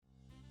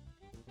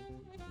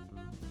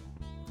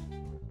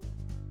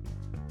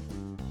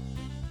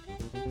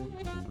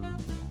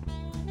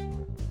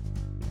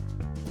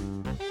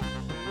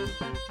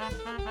How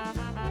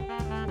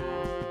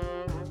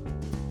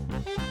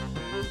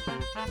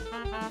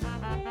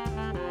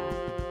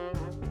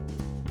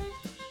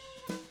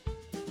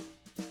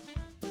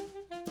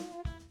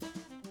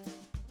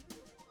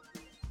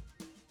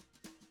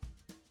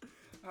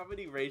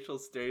many racial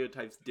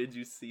stereotypes did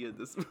you see in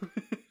this movie?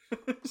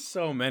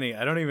 So many.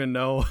 I don't even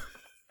know.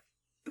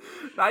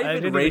 Not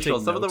even racial.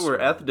 Some of them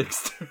were ethnic them.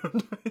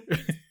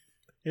 stereotypes.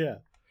 Yeah.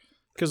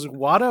 Because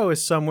Watto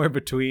is somewhere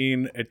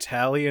between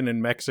Italian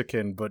and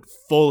Mexican, but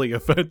fully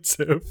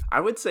offensive. I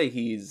would say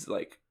he's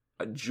like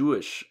a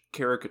Jewish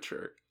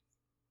caricature.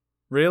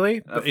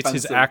 Really? But it's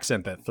his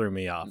accent that threw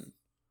me off.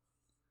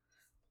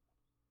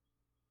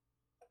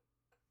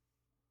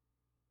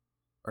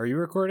 Are you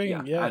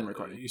recording? Yeah, I'm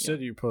recording. You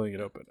said you're pulling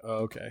it open.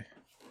 Oh, okay.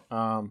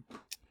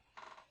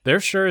 There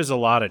sure is a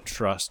lot of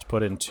trust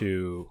put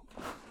into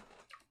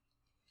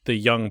the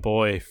young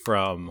boy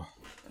from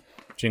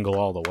Jingle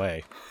All the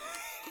Way.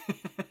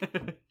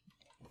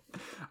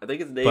 I think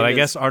his name But I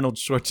guess Arnold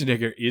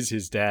Schwarzenegger is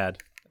his dad.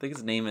 I think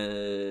his name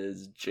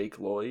is Jake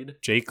Lloyd.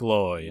 Jake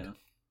Lloyd. Yeah.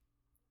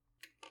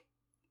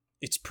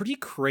 It's pretty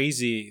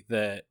crazy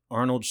that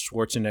Arnold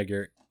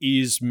Schwarzenegger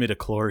is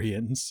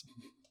midichlorians.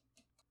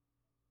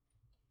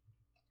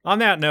 On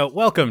that note,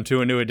 welcome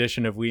to a new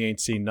edition of We Ain't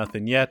Seen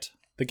Nothing Yet,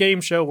 the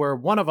game show where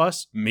one of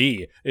us,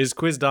 me, is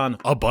quizzed on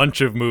a bunch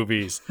of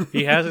movies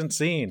he hasn't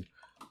seen.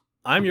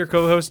 I'm your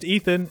co-host,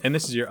 Ethan, and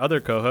this is your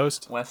other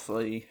co-host,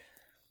 Wesley.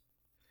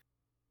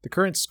 The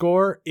current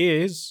score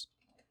is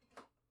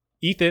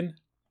Ethan,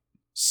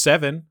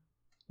 7,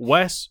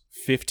 Wes,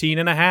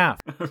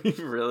 15.5.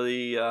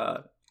 Really,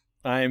 I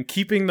am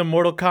keeping the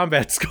Mortal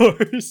Kombat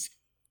scores.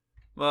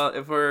 Well,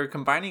 if we're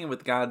combining it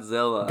with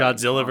Godzilla...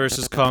 Godzilla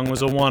vs. Kong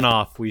was a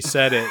one-off. We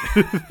said it.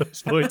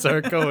 Those points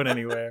aren't going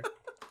anywhere.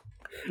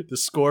 The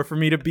score for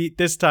me to beat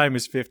this time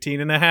is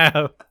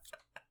 15.5.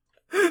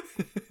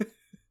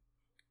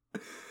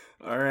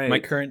 All right. My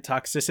current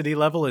toxicity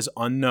level is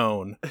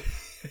unknown.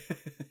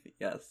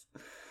 Yes.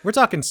 We're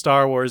talking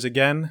Star Wars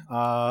again.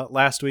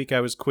 Last week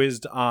I was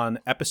quizzed on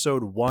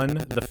Episode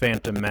 1, The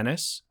Phantom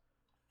Menace.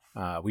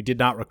 We did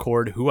not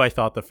record who I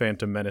thought The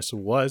Phantom Menace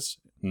was,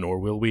 nor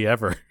will we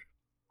ever.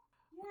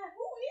 Who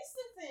is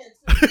the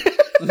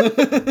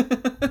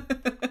Phantom?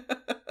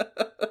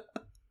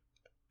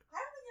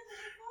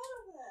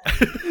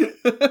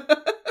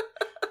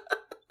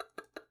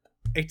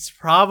 It's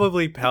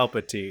probably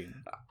Palpatine.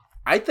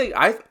 I think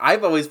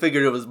I've always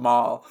figured it was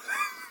Maul.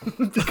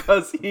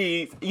 Because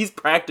he's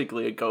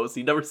practically a ghost.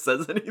 He never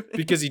says anything.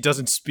 Because he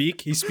doesn't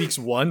speak. He speaks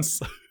once.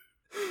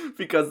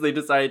 Because they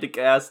decided to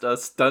cast a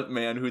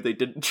stuntman who they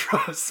didn't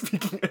trust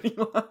speaking any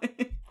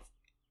lines.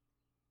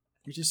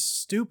 Which is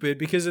stupid,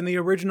 because in the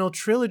original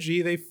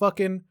trilogy, they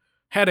fucking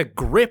had a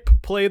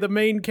grip play the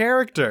main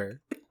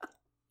character.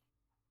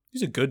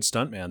 He's a good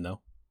stuntman,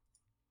 though.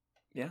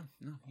 Yeah,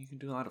 no, you can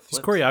do a lot of flips.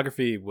 His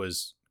choreography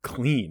was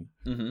clean.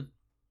 Mm-hmm.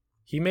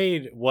 He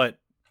made what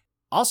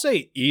I'll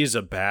say is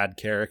a bad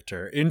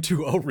character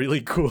into a really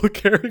cool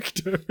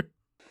character.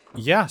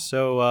 Yeah,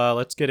 so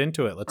let's get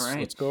into it.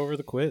 Let's go over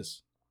the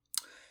quiz.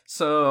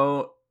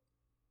 So,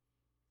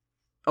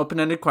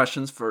 open-ended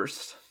questions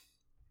first.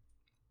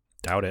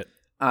 Doubt it.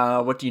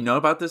 What do you know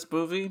about this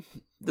movie?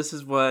 This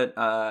is what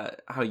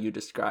how you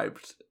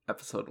described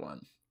episode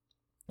 1.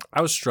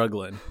 I was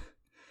struggling.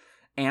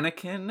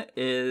 Anakin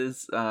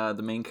is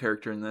the main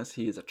character in this.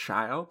 He is a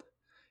child.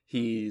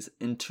 He's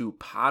into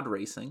pod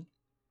racing.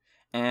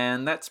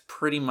 And that's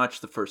pretty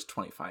much the first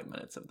 25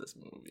 minutes of this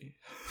movie.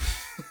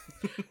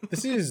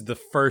 This is the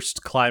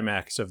first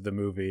climax of the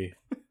movie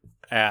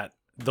at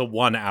the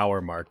 1 hour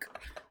mark.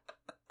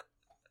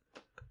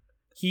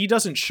 He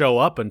doesn't show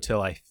up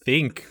until, I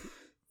think,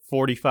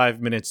 45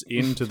 minutes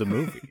into the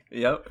movie.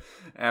 Yep.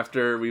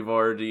 After we've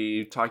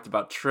already talked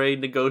about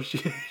trade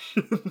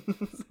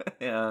negotiations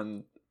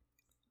and...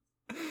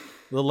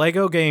 The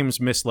Lego games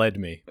misled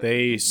me.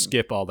 They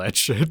skip all that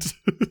shit.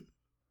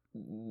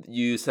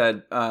 You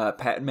said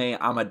Padme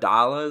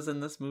Amidala is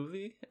in this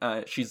movie.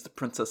 She's the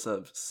princess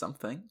of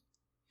something.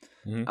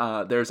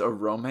 Mm-hmm. There's a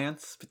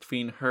romance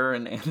between her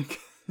and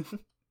Anakin.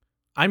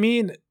 I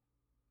mean,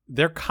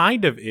 there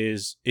kind of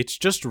is. It's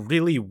just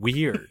really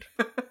weird.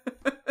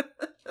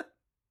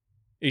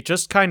 It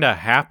just kind of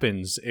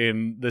happens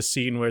in the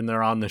scene when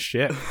they're on the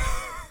ship.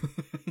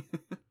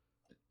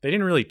 They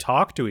didn't really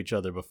talk to each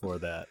other before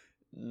that.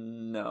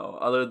 No,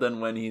 other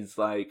than when he's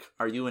like,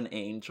 "Are you an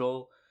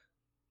angel?"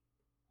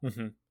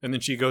 Mm-hmm. And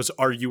then she goes,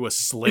 "Are you a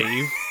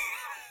slave?"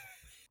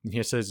 And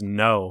he says,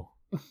 "No,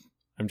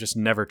 I'm just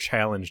never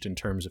challenged in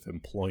terms of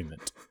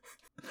employment."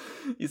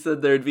 You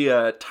said there'd be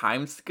a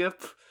time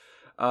skip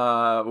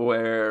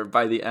where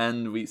by the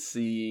end we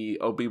see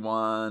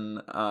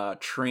Obi-Wan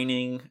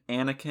training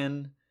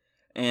Anakin,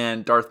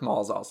 and Darth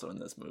Maul's also in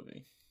this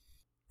movie.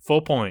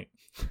 Full point.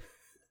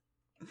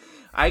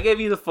 I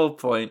gave you the full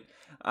point.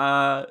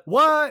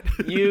 What?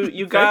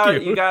 You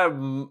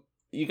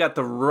got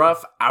the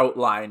rough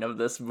outline of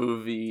this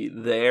movie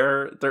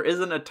there. There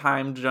isn't a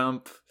time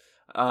jump.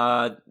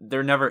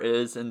 There never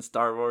is in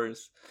Star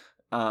Wars.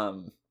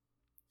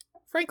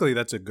 Frankly,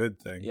 that's a good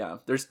thing. Yeah,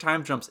 there's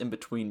time jumps in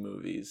between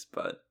movies,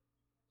 but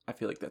I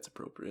feel like that's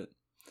appropriate.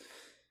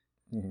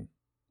 Mm-hmm.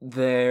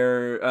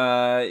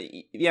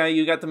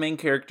 You got the main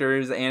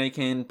characters,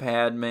 Anakin,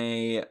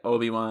 Padme,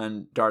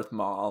 Obi-Wan, Darth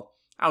Maul.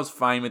 I was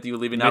fine with you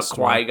leaving out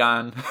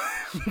Qui-Gon.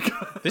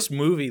 This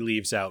movie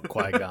leaves out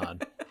Qui-Gon.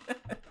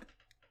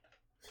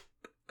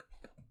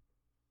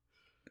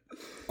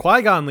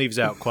 Qui-Gon leaves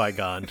out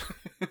Qui-Gon.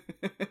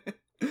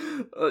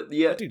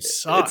 Yeah, that dude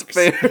sucks. It's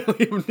fair.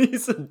 Liam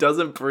Neeson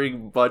doesn't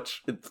bring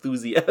much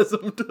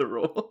enthusiasm to the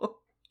role.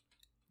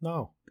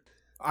 No.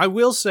 I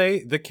will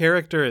say the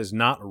character is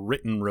not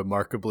written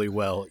remarkably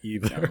well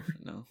either.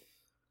 No.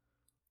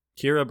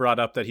 Kira brought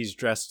up that he's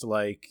dressed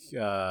like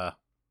a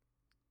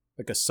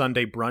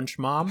Sunday brunch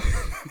mom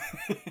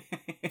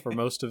for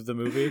most of the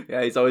movie.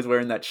 Yeah, he's always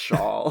wearing that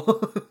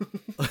shawl.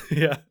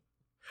 Yeah.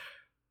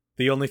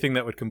 The only thing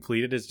that would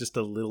complete it is just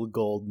a little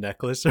gold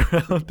necklace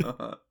around.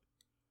 Uh-huh.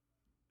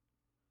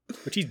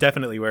 Which he's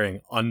definitely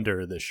wearing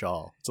under the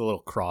shawl. It's a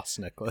little cross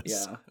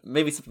necklace. Yeah,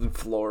 maybe something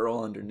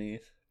floral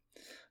underneath.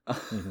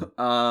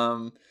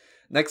 Mm-hmm.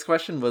 Next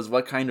question was,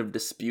 what kind of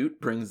dispute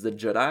brings the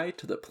Jedi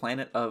to the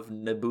planet of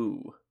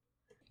Naboo?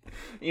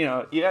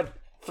 You had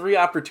 3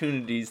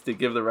 opportunities to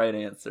give the right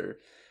answer.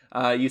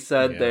 You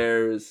said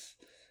there's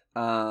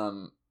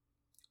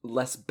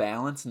less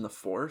balance in the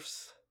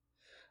Force.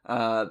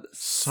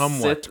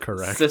 Somewhat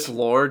correct. Sith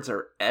Lords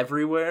are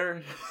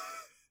everywhere.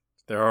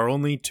 There are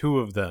only 2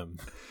 of them.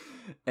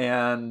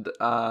 And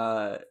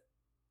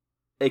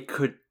it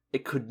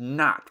could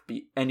not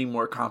be any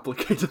more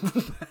complicated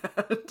than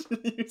that,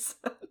 you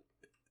said.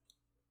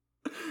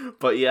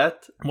 But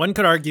yet... One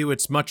could argue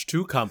it's much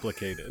too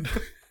complicated.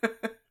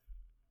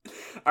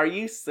 Are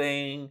you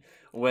saying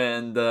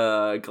when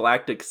the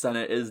Galactic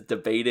Senate is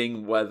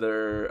debating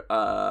whether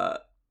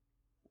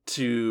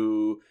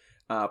to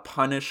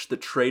punish the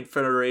Trade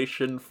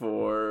Federation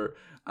for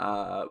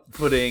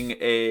putting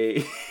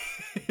a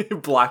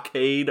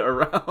blockade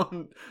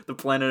around the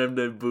planet of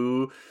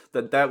Naboo,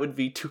 that would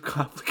be too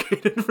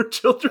complicated for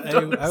children to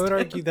understand? I would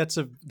argue that's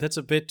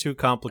a bit too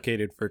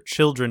complicated for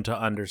children to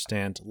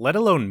understand, let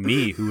alone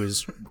me, who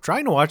is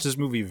trying to watch this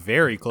movie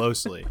very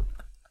closely.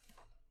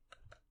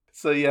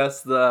 So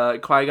yes, the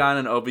Qui-Gon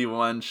and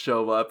Obi-Wan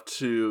show up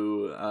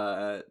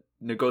to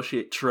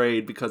negotiate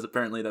trade because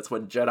apparently that's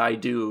what Jedi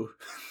do.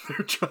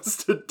 They're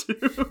trusted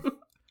to.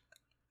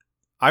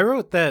 I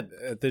wrote that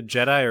the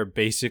Jedi are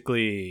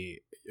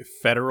basically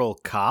federal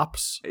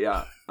cops.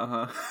 Yeah.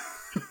 Uh-huh.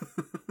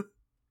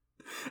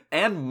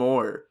 And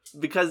more.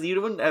 Because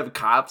you wouldn't have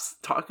cops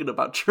talking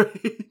about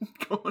trade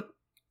going.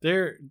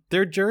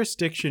 Their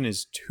jurisdiction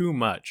is too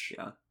much.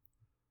 Yeah.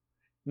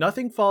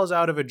 Nothing falls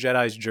out of a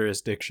Jedi's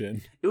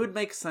jurisdiction. It would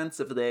make sense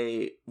if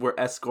they were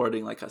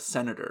escorting like a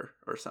senator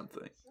or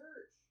something.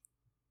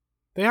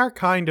 They are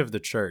kind of the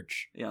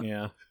church.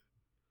 Yeah.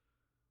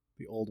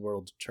 The old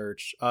world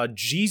church.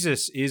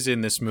 Jesus is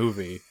in this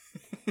movie.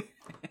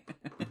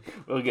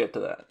 We'll get to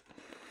that.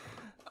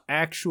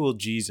 Actual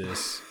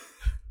Jesus.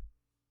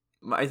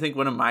 I think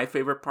one of my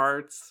favorite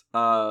parts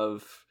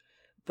of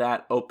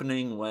that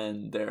opening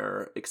when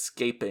they're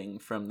escaping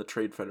from the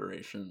Trade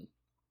Federation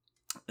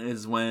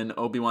is when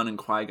Obi-Wan and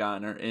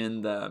Qui-Gon are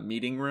in the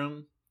meeting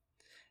room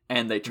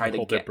and they try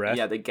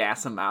to they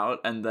gas him out,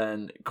 and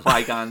then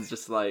Qui-Gon's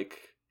just like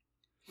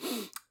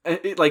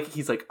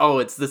he's like, oh,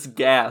 it's this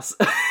gas.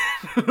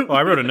 Oh,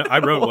 I wrote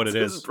what it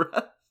is.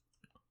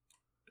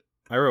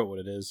 I wrote what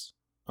it is.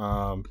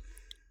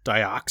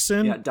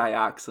 Dioxin? Yeah,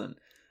 dioxin.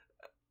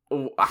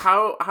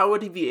 How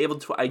would he be able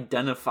to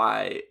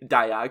identify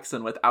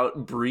dioxin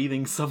without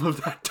breathing some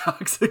of that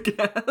toxic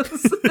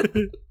gas?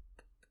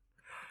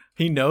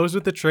 He knows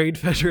what the Trade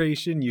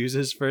Federation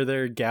uses for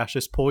their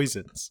gaseous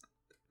poisons.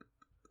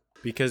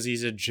 Because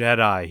he's a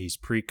Jedi, he's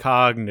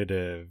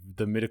precognitive.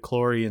 The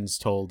midichlorians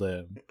told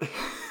him.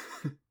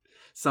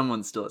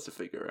 Someone still has to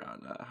figure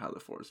out how the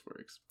Force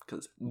works,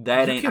 because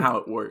that ain't how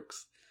it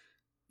works.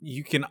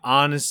 You can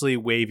honestly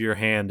wave your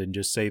hand and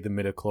just say the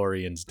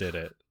midichlorians did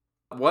it.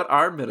 What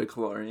are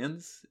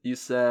midichlorians? You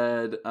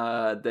said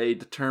they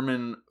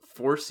determine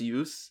Force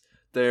use.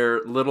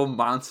 They're little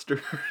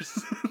monsters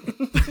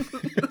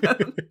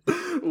that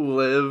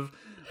live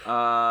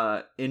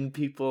in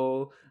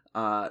people.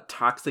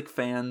 Toxic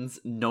fans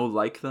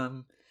like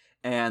them,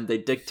 and they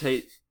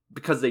dictate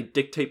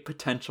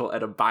potential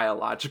at a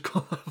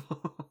biological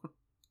level.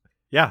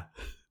 Yeah,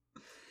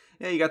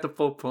 you got the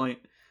full point.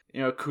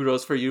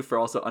 Kudos for you for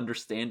also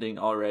understanding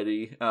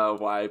already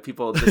why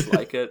people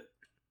dislike it.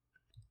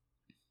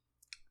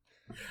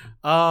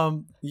 I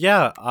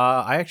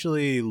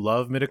actually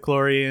love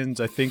midichlorians.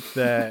 I think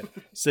that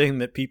saying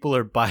that people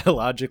are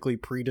biologically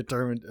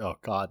predetermined, oh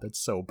god,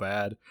 that's so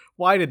bad.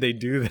 Why did they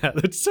do that?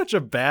 That's such a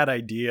bad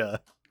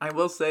idea. I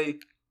will say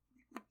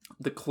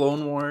the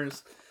Clone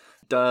Wars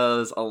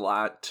does a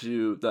lot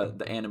to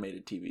the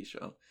animated TV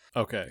show.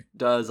 Okay.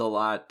 Does a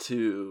lot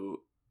to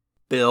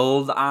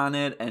build on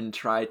it and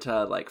try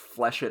to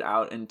flesh it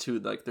out into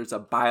there's a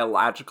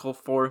biological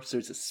force,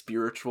 there's a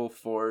spiritual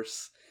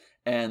force,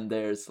 and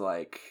there's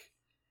another.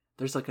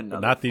 But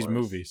not force. These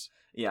movies.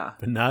 Yeah.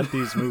 But not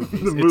these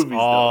movies. The It's movies,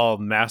 all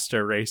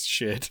master race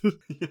shit.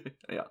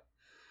 Yeah.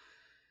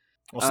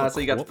 Also, So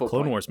you got the full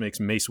Clone point. Wars makes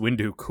Mace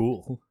Windu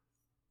cool.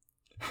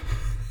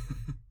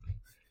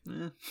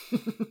 Eh.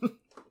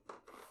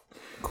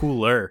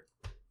 Cooler.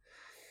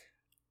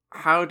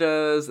 How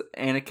does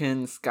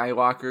Anakin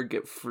Skywalker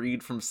get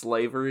freed from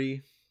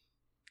slavery?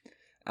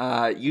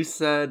 You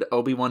said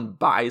Obi-Wan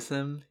buys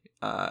him,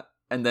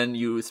 and then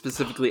you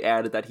specifically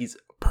added that he's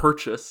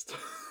purchased.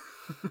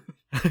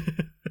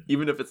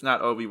 Even if it's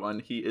not Obi-Wan,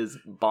 he is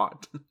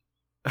bought.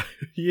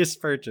 He is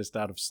purchased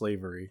out of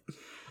slavery.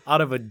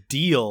 Out of a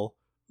deal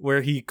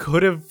where he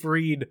could have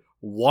freed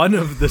one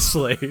of the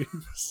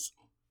slaves.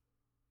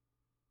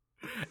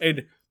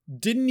 And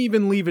didn't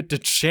even leave it to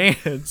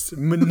chance.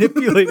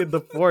 Manipulated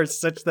the Force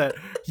such that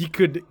he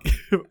could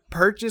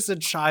purchase a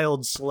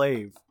child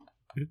slave.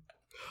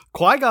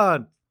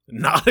 Qui-Gon,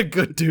 not a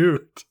good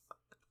dude.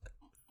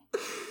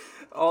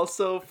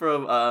 Also,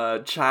 from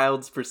a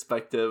child's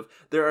perspective,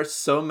 there are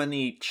so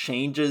many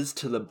changes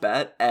to the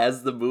bet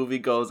as the movie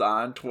goes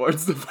on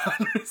towards the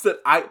boundaries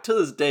that to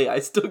this day, I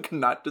still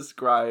cannot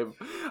describe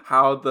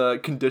how the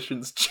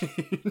conditions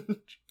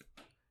change.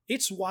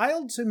 It's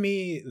wild to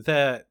me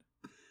that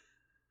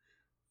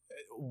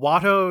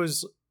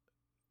Watto's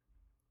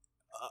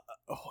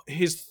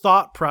his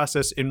thought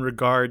process in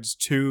regards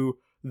to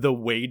the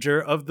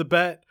wager of the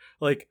bet,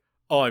 like,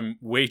 oh, I'm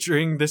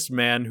wagering this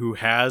man who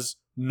has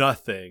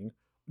nothing.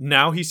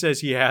 Now he says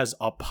he has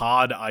a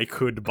pod I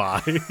could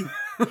buy,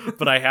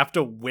 but I have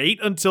to wait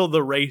until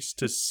the race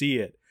to see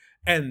it.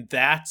 And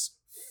that's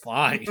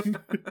fine.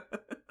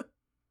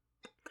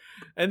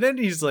 And then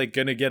he's like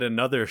gonna get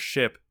another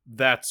ship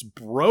that's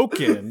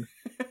broken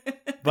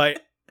by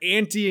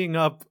anteing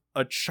up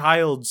a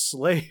child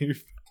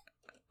slave.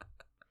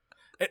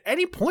 At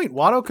any point,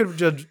 Watto could have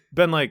just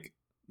been like,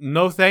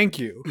 no thank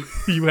you.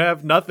 You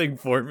have nothing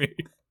for me.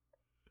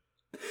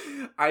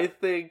 I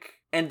think,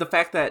 and the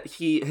fact that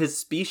his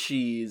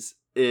species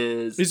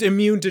is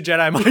immune to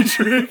Jedi mind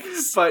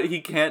tricks. but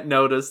he can't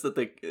notice that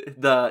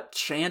the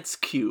chance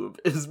cube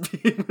is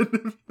being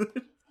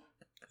manipulated.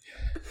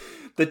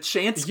 The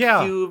chance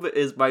cube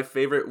is my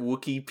favorite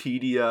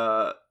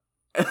Wikipedia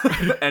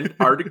and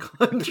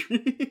article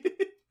entry.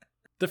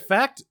 The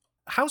fact,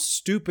 how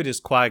stupid is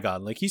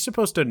Qui-Gon? Like, he's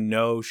supposed to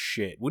know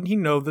shit. Wouldn't he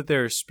know that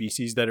there are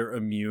species that are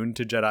immune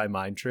to Jedi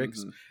mind tricks?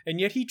 Mm-hmm. And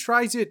yet he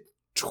tries it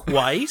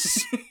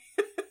twice?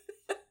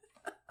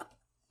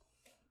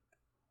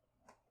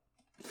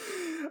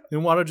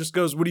 And Watto just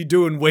goes, what are you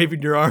doing,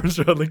 waving your arms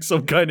around like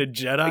some kind of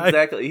Jedi?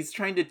 Exactly. He's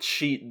trying to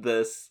cheat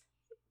this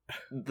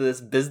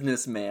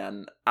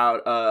businessman out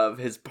of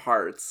his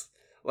parts.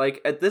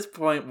 Like, at this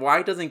point,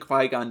 why doesn't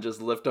Qui-Gon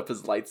just lift up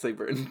his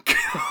lightsaber and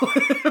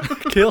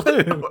kill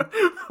him?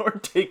 or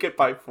take it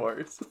by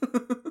force?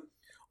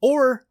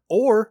 Or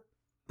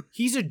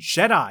he's a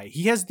Jedi.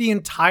 He has the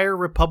entire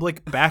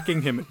Republic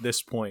backing him at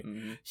this point.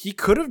 Mm-hmm. He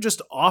could have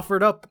just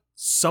offered up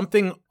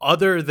something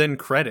other than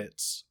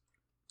credits.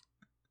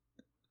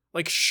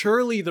 Like,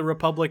 surely the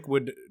Republic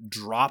would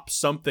drop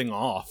something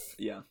off.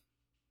 Yeah.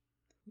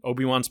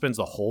 Obi-Wan spends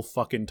the whole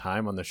fucking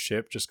time on the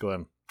ship just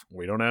going,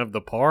 we don't have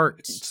the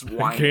parts.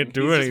 I can't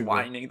do anything. He's just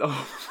whining the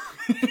whole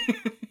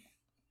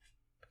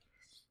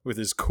with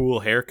his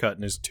cool haircut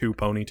and his 2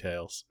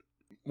 ponytails.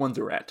 One's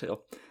a rat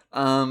tail.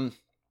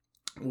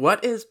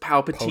 What is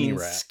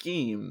Palpatine's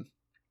scheme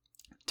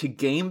to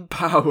gain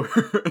power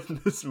in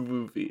this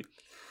movie?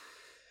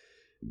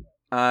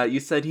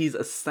 You said he's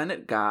a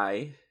Senate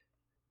guy.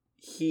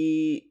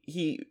 He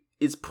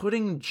is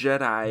putting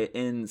Jedi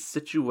in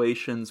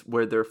situations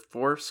where their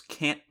force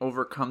can't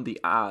overcome the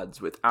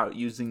odds without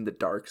using the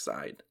dark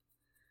side.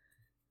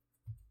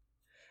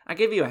 I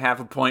give you a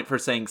half a point for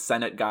saying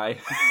Senate guy.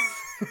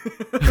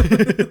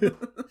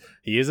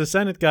 He is a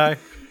Senate guy.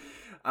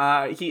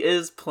 He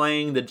is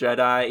playing the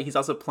Jedi. He's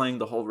also playing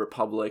the whole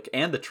Republic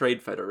and the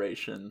Trade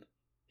Federation.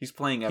 He's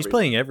playing everyone. He's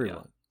playing everyone.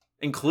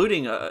 Yeah.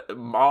 Including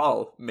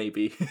Maul,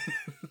 maybe.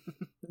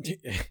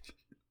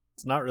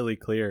 It's not really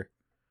clear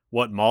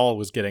what Maul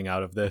was getting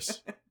out of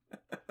this.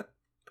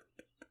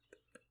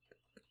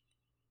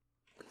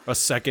 A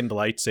second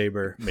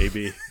lightsaber,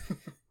 maybe.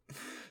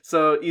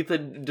 So,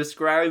 Ethan,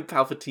 describe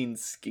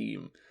Palpatine's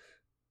scheme.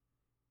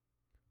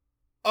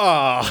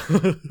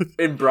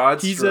 In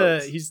broad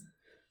strokes.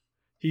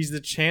 He's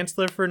the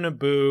Chancellor for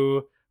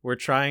Naboo. We're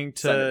trying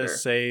to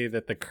say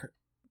that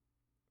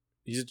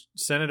he's a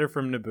senator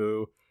from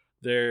Naboo.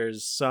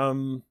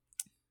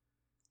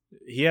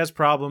 He has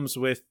problems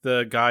with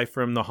the guy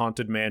from the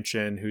Haunted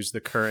Mansion who's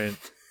the current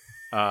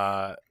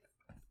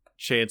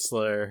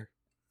chancellor.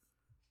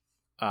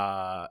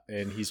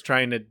 And he's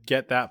trying to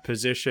get that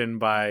position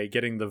by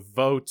getting the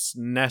votes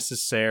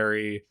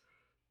necessary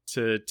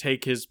to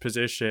take his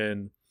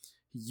position.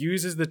 He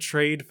uses the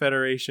Trade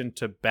Federation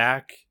to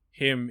back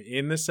him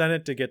in the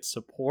Senate to get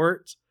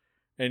support.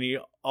 And he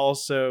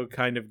also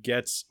kind of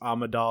gets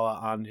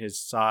Amidala on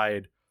his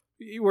side.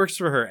 He works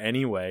for her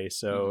anyway,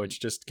 so it's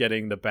just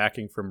getting the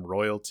backing from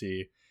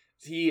royalty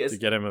to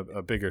get him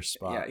a bigger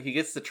spot. Yeah, he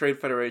gets the Trade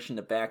Federation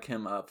to back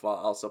him up while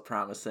also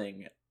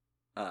promising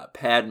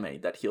Padme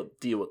that he'll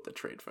deal with the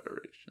Trade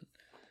Federation.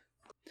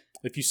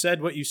 If you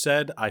said what you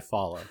said, I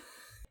follow.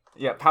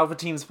 Yeah,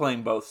 Palpatine's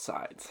playing both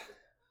sides.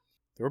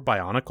 There were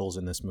Bionicles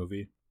in this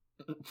movie.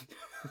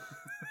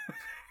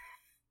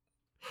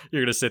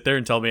 You're gonna sit there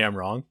and tell me I'm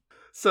wrong?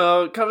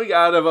 So, coming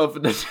out of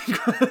open-ended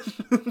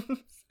questions,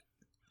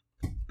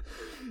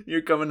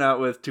 you're coming out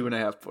with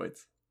 2.5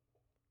 points.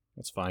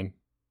 That's fine.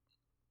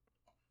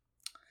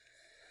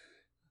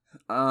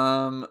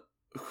 Multiple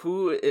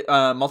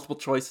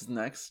choices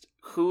next.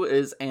 Who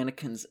is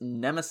Anakin's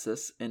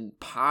nemesis in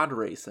pod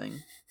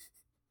racing?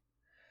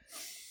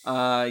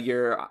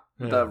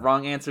 The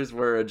wrong answers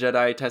were a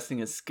Jedi testing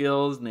his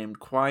skills named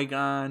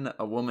Qui-Gon,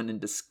 a woman in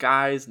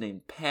disguise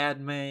named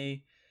Padme,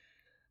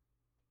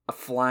 a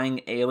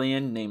flying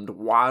alien named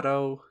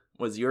Watto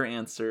was your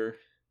answer.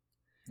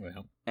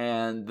 Well,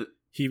 and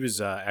he was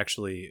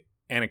actually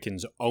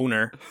Anakin's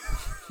owner.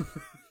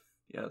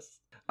 Yes.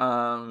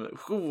 Who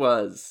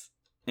was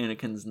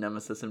Anakin's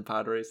nemesis in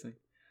pod racing?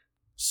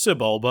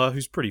 Sebulba,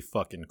 who's pretty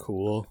fucking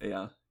cool.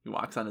 Yeah, he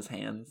walks on his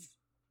hands.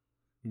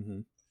 Mm-hmm.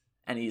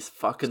 And he's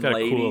fucking He's got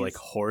ladies. a cool, like,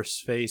 horse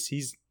face.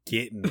 He's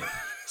getting it.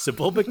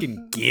 Sebulba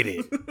can get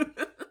it.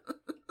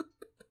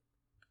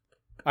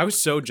 I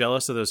was so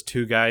jealous of those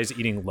two guys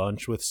eating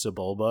lunch with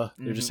Sebulba.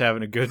 They're just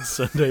having a good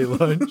Sunday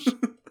lunch.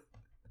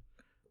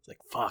 It's like,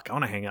 fuck, I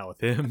want to hang out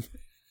with him.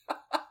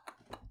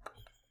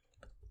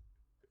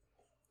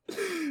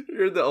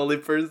 You're the only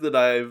person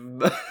I've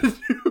met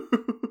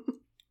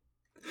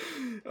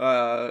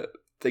who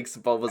thinks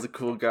Sebulba's a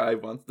cool guy,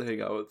 wants to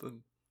hang out with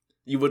him.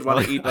 You would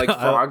want to eat, like,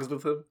 frogs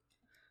with him?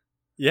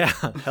 Yeah,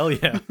 hell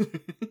yeah.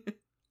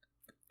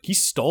 He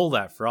stole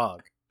that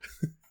frog.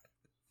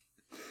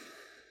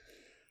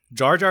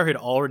 Jar Jar had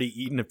already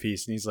eaten a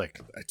piece, and he's like,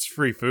 it's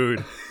free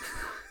food.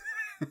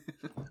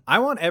 I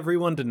want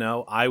everyone to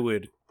know I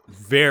would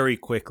very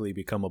quickly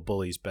become a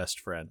bully's best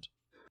friend.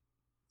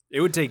 It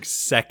would take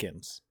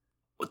seconds.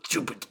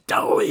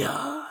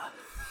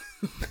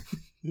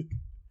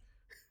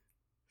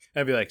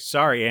 I'd be like,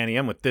 sorry, Annie,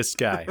 I'm with this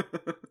guy.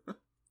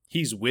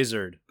 He's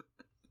wizard.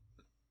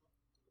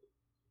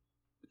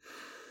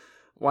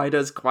 Why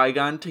does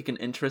Qui-Gon take an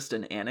interest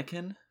in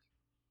Anakin?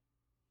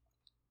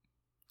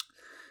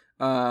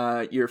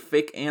 Your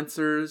fake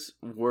answers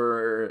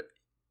were,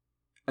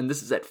 and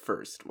this is at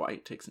first, why he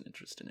takes an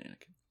interest in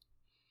Anakin.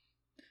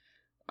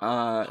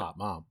 Hot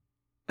mom.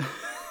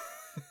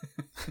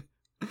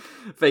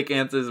 Fake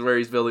answers where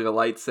he's building a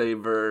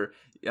lightsaber.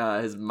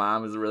 His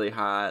mom is really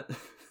hot.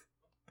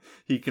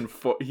 He can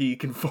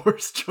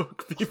force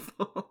choke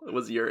people.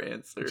 Was your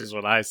answer? Which is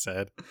what I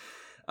said.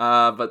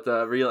 But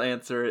the real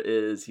answer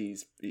is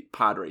he's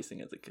pod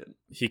racing as a kid.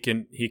 He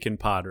can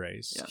pod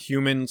race. Yeah.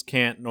 Humans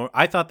can't.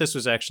 I thought this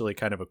was actually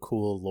kind of a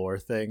cool lore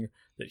thing,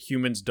 that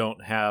humans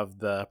don't have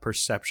the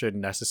perception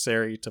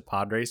necessary to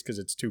pod race because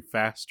it's too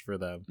fast for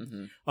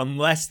them,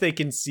 unless they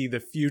can see the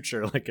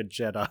future like a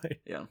Jedi.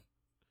 Yeah.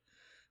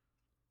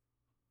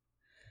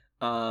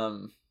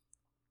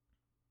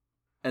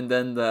 And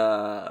then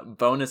the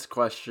bonus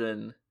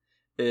question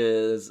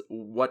is,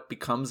 what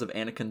becomes of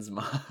Anakin's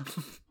mom?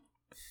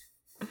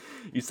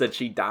 You said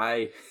she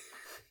died.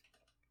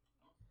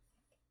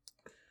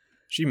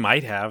 She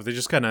might have. They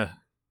just kind of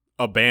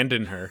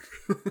abandoned her.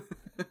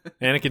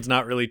 Anakin's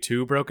not really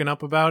too broken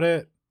up about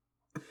it.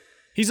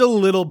 He's a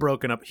little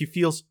broken up. He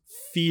feels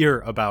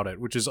fear about it,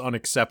 which is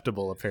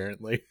unacceptable,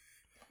 apparently.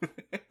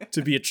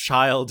 To be a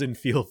child and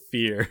feel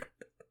fear.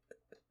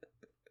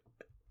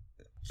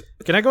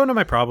 Can I go into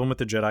my problem with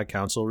the Jedi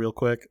Council real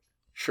quick?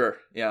 Sure,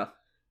 yeah.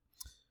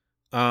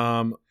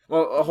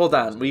 Well, hold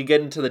on. We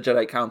get into the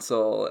Jedi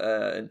Council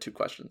in 2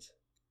 questions.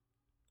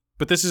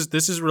 But this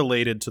is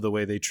related to the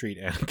way they treat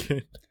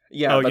Anakin.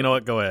 Yeah. Oh, you know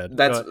what? Go ahead.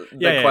 That's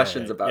the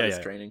questions about his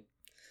training.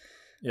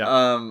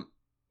 Yeah.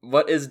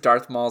 What is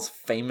Darth Maul's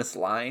famous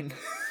line?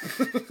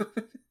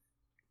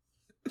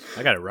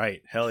 I got it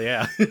right. Hell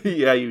yeah.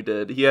 Yeah, you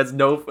did. He has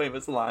no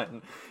famous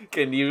line.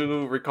 Can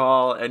you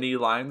recall any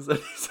lines that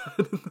he said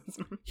in this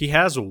movie? He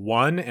has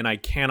one, and I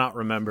cannot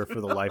remember for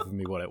the life of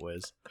me what it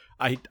was.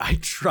 I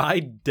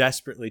tried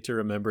desperately to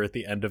remember at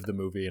the end of the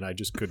movie, and I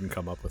just couldn't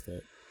come up with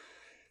it.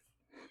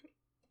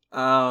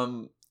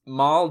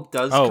 Maul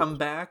does come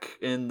back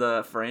in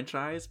the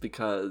franchise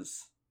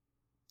because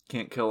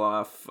can't kill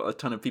off a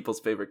ton of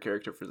people's favorite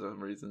character for some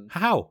reason.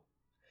 How?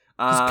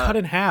 He's cut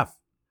in half.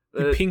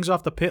 He pings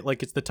off the pit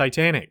like it's the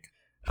Titanic.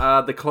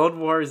 The Clone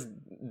Wars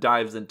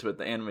dives into it,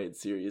 the animated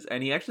series,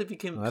 and he actually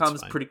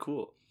becomes pretty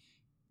cool.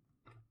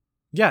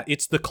 Yeah,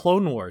 it's the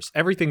Clone Wars.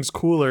 Everything's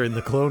cooler in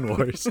the Clone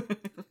Wars.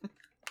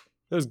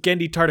 That was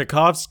Genndy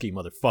Tartakovsky,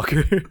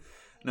 motherfucker.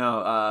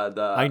 No,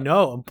 I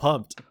know, I'm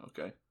pumped.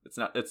 Okay. It's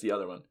not. It's the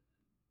other one.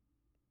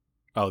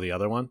 Oh, the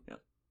other one? Yeah.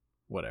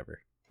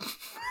 Whatever.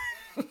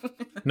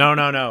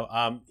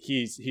 No.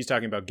 He's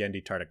talking about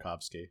Genndy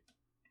Tartakovsky.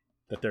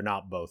 That they're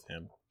not both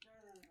him.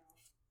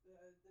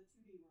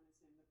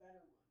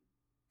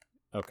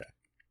 Okay.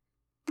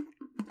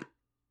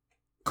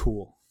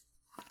 Cool.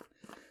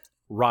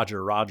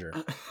 Roger.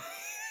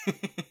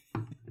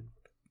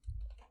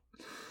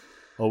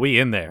 Well, we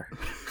in there.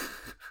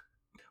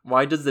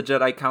 Why does the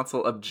Jedi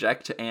Council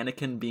object to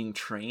Anakin being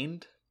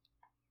trained?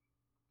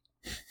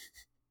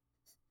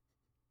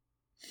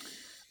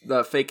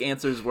 The fake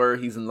answers were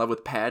he's in love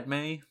with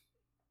Padme.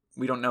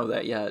 We don't know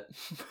that yet.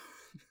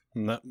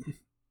 No,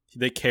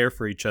 they care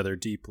for each other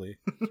deeply.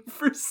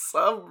 For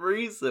some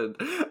reason.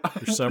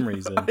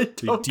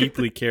 They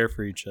deeply care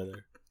for each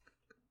other.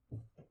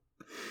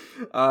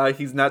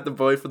 He's not the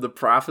boy from the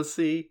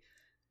prophecy.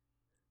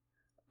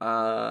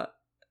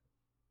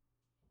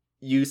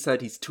 You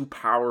said he's too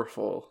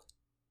powerful.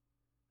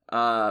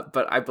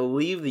 But I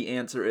believe the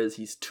answer is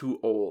he's too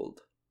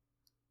old.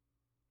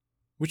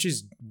 Which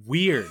is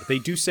weird. They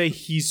do say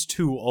he's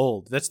too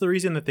old. That's the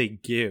reason that they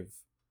give.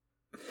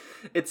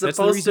 It's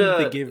supposed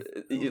to give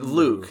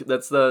Luke.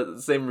 That's the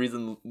same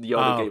reason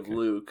Yoda gave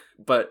Luke.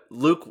 But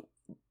Luke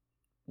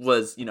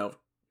was, in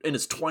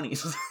his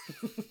 20s.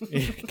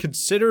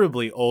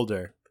 Considerably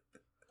older.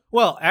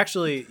 Well,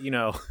 actually,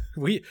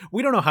 we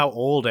don't know how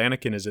old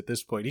Anakin is at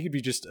this point. He could be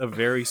just a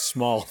very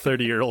small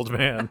 30-year-old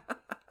man.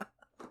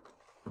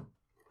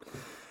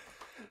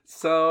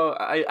 So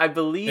I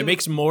believe it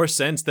makes more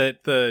sense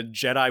that the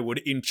Jedi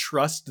would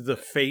entrust the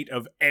fate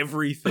of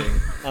everything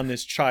on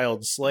this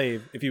child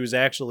slave if he was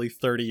actually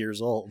 30 years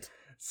old.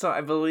 So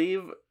I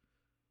believe,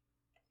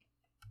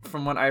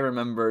 from what I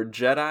remember,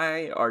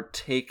 Jedi are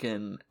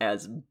taken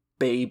as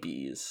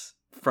babies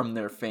from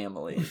their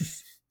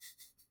families.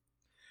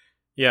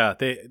 Yeah,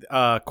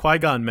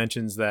 Qui-Gon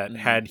mentions that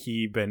had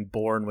he been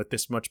born with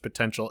this much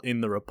potential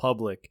in the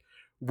Republic,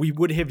 we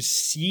would have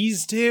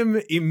seized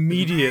him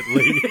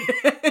immediately.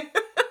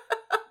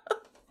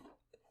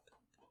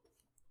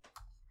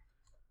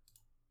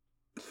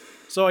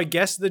 So I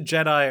guess the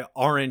Jedi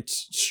aren't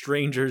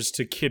strangers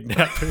to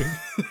kidnapping.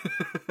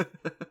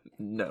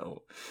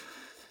 No.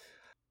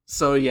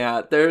 So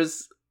yeah,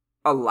 there's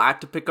a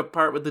lot to pick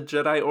apart with the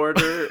Jedi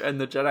Order and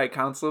the Jedi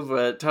Council,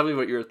 but tell me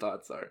what your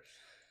thoughts are.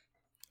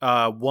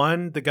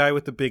 One, the guy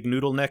with the big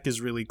noodle neck is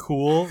really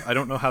cool. I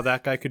don't know how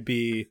that guy could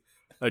be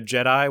a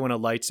Jedi when a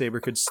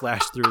lightsaber could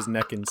slash through his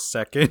neck in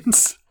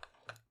seconds.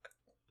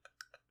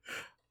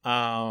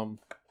 That's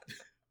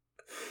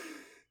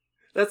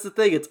the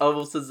thing. It's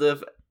almost as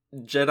if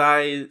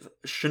Jedi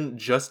shouldn't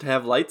just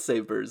have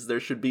lightsabers.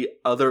 There should be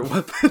other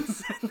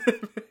weapons in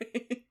them.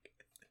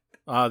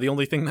 The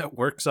only thing that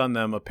works on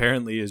them,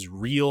 apparently, is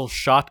real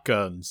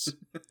shotguns,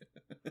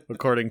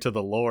 according to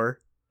the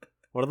lore.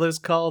 What are those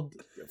called?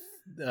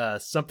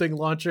 Something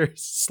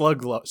launchers?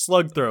 Slug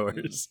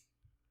throwers.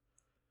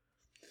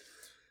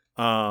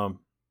 Yeah,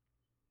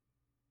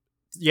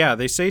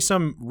 they say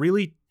some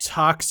really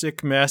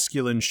toxic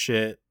masculine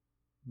shit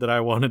that I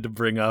wanted to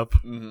bring up,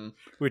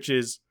 which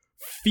is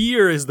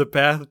fear is the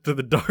path to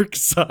the dark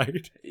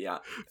side. Yeah.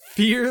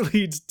 Fear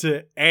leads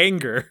to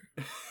anger.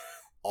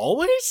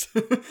 Always?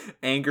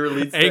 Anger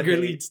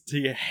leads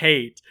to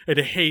hate. And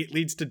hate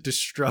leads to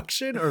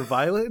destruction or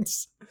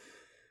violence.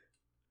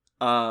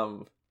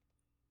 When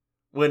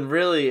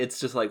really it's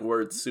just like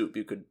word soup.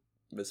 You could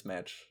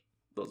mismatch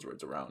those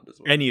words around as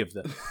well. Any of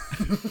them.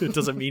 It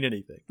doesn't mean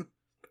anything.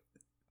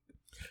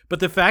 But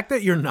the fact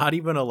that you're not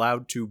even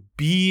allowed to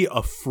be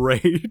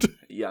afraid.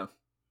 Yeah.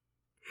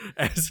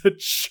 As a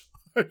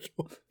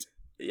child.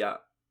 Yeah.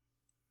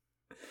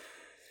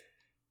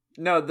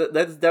 No,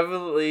 that's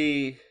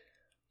definitely...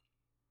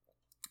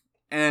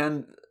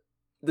 And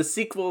the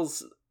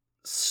sequels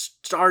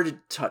started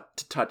to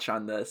touch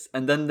on this,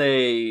 and then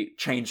they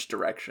changed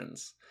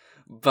directions.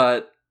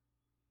 But,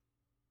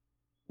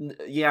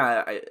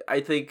 yeah, I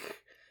think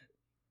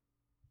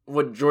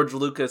what George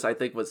Lucas,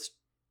 was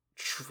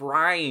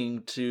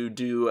trying to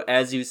do,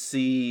 as you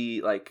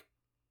see, like,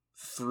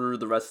 through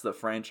the rest of the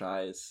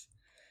franchise,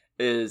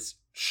 is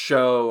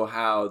show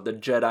how the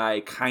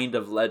Jedi kind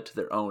of led to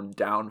their own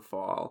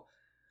downfall.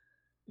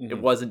 It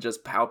wasn't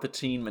just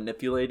Palpatine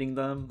manipulating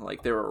them.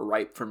 Like, they were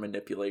ripe for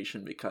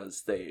manipulation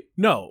because they're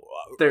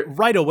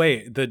right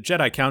away, the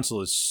Jedi Council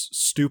is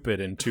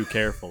stupid and too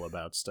careful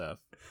about stuff.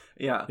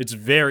 Yeah. It's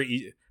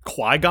very...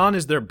 Qui-Gon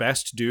is their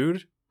best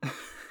dude. That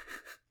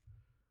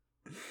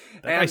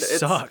guy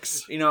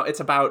sucks. It's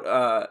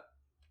about...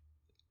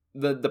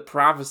 The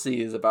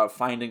prophecy is about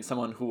finding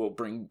someone who will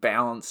bring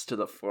balance to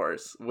the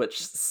Force,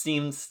 which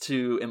seems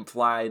to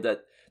imply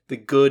that the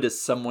good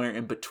is somewhere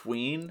in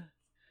between,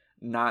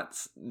 not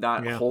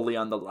wholly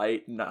on the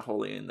light, not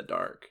wholly in the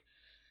dark.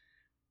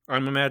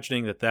 I'm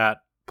imagining that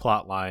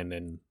plot line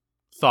and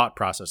thought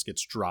process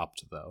gets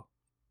dropped, though,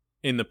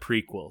 in the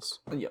prequels.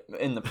 Yeah,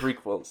 in the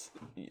prequels,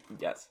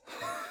 yes.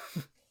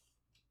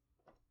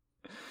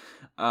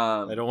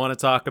 I don't want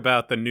to talk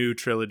about the new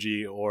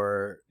trilogy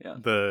or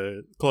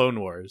the Clone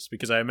Wars,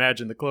 because I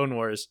imagine the Clone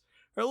Wars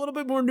are a little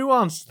bit more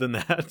nuanced than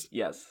that.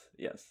 Yes.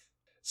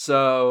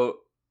 So,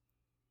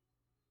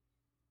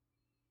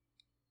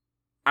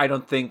 I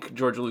don't think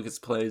George Lucas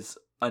plays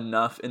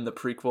enough in the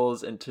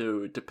prequels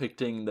into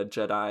depicting the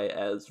Jedi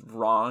as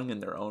wrong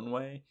in their own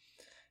way.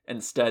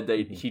 Instead,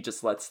 he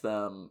just lets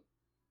them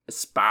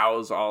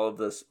espouse all of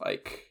this,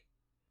 like...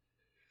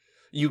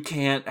 you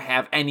can't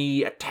have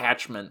any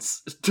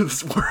attachments to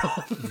this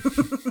world.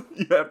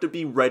 You have to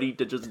be ready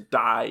to just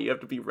die. You have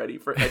to be ready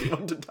for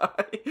anyone to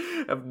die.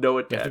 Have no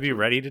attachment. You have to be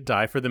ready to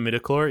die for the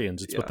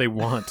midichlorians. It's what they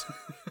want.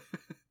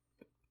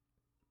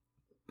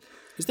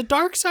 Is the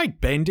dark side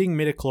bending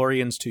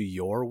midichlorians to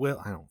your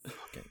will? I don't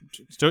fucking...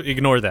 Just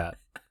ignore that.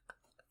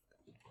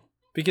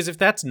 Because if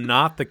that's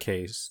not the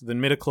case,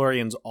 then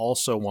midichlorians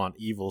also want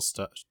evil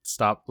stuff.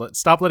 Stop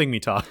letting me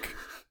talk.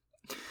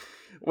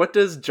 What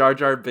does Jar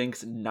Jar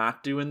Binks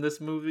not do in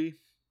this movie?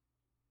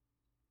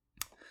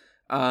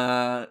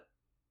 The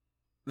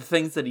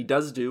things that he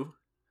does do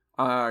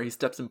are he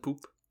steps in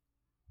poop.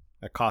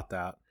 I caught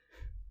that.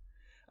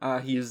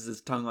 He uses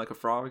his tongue like a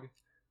frog.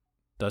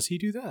 Does he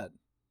do that?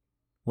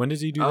 When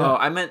does he do Oh,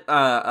 that? I meant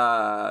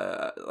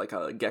like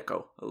a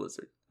gecko, a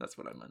lizard. That's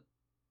what I meant.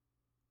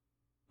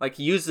 Like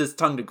he uses his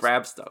tongue to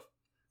grab stuff.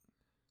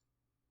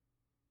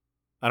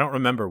 I don't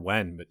remember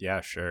when, but yeah,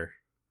 sure.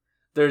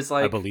 There's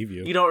like, I believe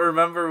you. You don't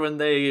remember when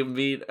they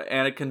meet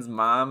Anakin's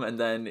mom, and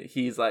then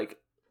he's like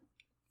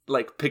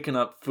picking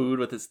up food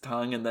with his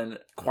tongue, and then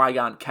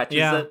Qui-Gon catches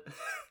it.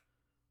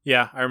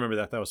 Yeah, I remember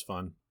that. That was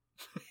fun.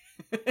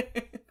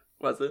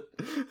 Was it?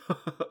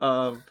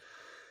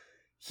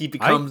 He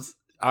becomes.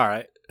 All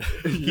right.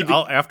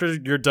 After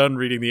you're done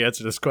reading the answer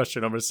to this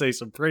question, I'm going to say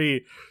some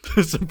pretty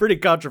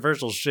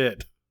controversial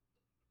shit.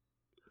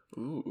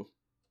 Ooh.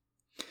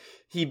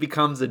 He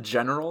becomes a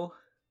general.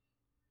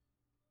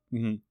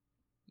 Mm-hmm.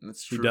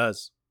 That's true. He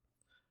does.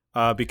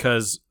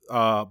 Because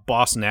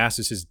Boss Nass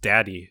is his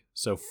daddy,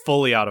 so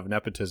fully out of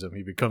nepotism,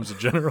 he becomes a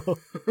general.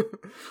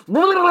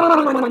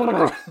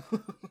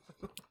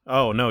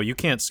 Oh, no, you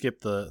can't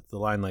skip the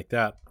line like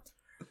that.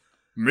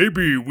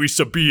 Maybe we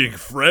should being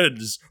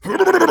friends.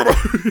 Maybe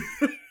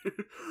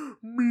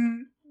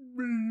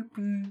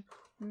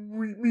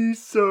we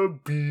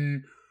should be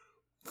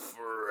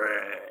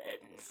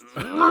friends.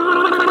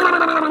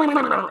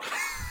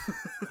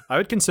 I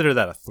would consider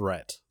that a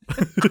threat.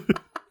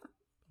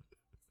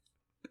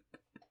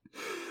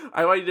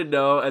 I want you to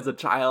know, as a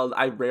child,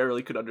 I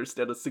rarely could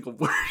understand a single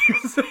word you're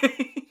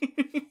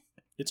saying.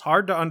 It's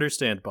hard to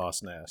understand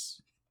Boss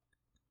Nass.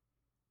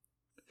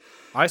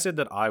 I said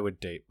that I would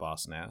date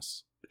Boss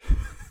Nass.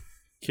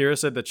 Kira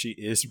said that she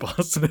is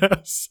Boss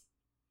Nass.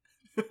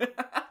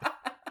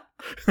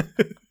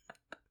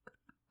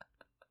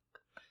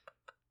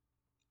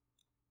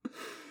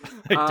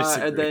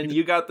 And then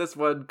you got this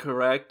one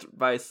correct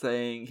by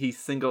saying he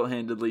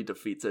single-handedly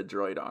defeats a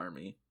droid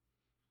army.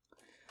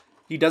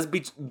 He does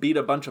beat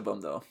a bunch of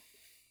them, though.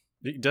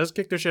 He does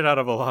kick the shit out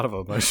of a lot of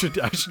them. I should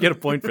get a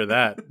point for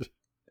that.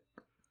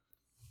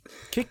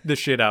 Kick the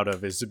shit out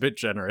of is a bit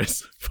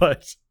generous,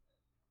 but...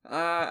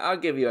 I'll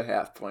give you a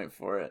half point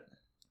for it.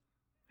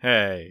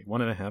 Hey,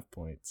 1.5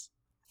 points.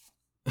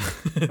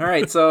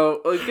 Alright,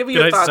 so give me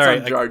your thoughts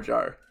on Jar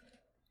Jar.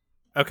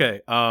 Okay,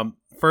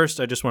 first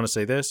I just want to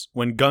say this.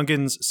 When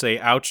Gungans say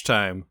ouch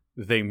time,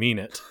 they mean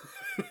it.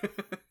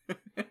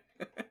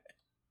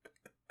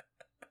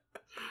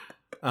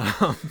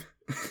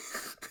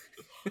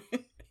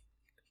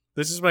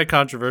 This is my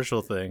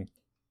controversial thing.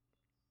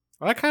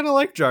 I kind of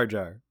like Jar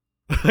Jar.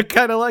 I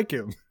kind of like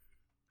him.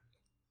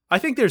 I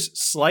think there's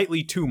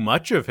slightly too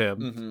much of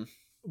him,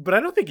 but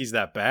I don't think he's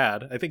that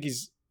bad. I think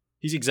he's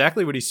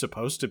exactly what he's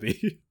supposed to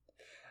be.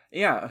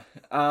 Yeah.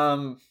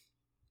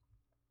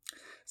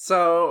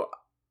 So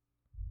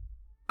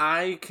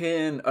I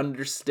can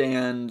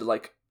understand,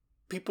 like,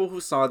 people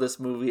who saw this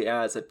movie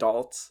as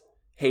adults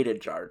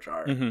hated Jar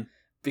Jar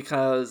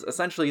because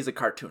essentially he's a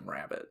cartoon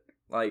rabbit.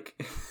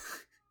 Like,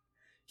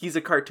 he's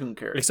a cartoon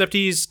character. Except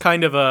he's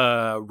kind of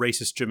a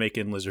racist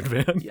Jamaican lizard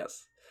man.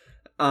 Yes.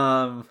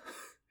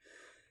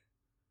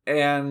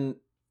 And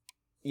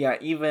yeah,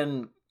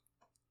 even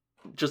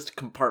just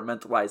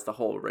compartmentalize the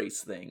whole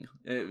race thing.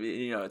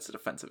 It's an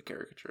offensive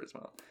caricature as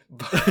well.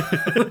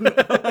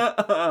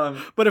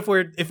 But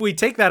if we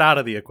take that out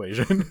of the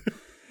equation,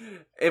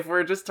 if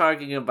we're just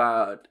talking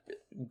about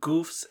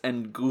goofs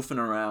and goofing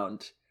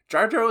around,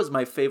 Jar Jar was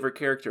my favorite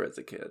character as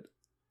a kid.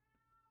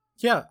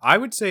 Yeah, I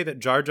would say that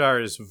Jar Jar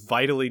is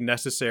vitally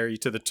necessary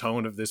to the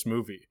tone of this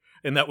movie,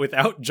 and that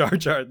without Jar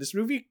Jar, this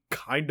movie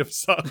kind of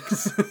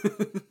sucks.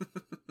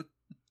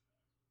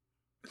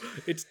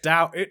 It's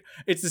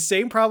the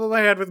same problem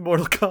I had with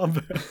Mortal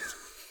Kombat.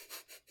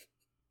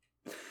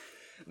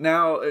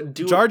 Now,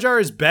 Jar Jar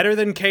is better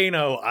than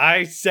Kano.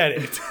 I said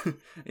it.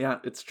 Yeah,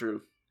 it's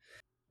true.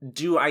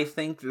 Do I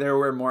think there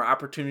were more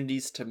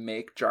opportunities to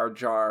make Jar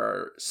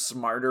Jar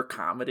smarter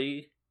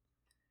comedy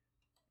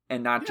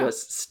and not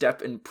just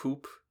step and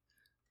poop?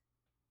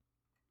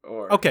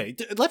 Or okay,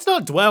 let's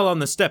not dwell on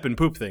the step and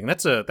poop thing.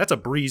 That's a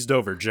breezed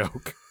over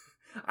joke.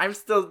 I'm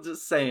still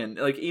just saying,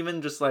 like,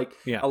 even just like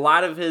a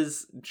lot of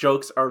his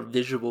jokes are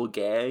visual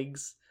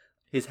gags.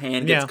 His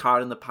hand gets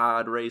caught in the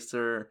pod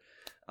racer.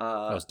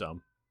 That was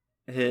dumb.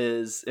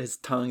 His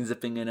tongue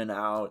zipping in and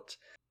out.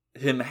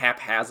 Him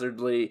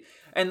haphazardly,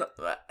 and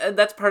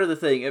that's part of the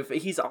thing. If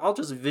he's all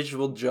just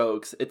visual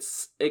jokes, it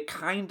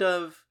kind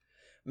of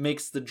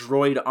makes the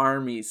droid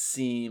army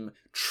seem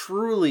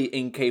truly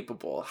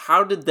incapable.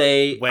 How did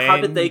they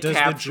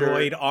capture the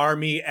droid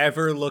army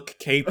ever look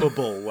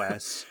capable,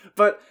 Wes?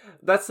 But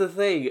that's the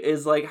thing,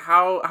 is like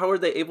how are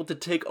they able to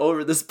take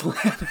over this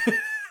planet?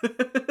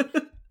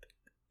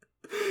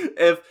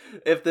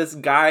 if this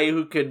guy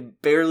who can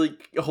barely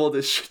hold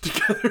his shit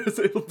together is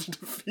able to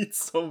defeat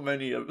so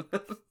many of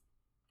them.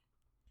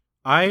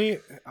 I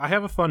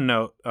have a fun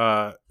note.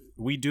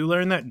 We do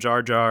learn that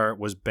Jar Jar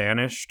was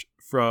banished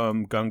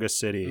from Gunga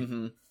City.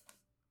 Mm-hmm.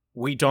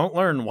 We don't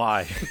learn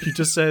why. He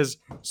just says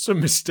some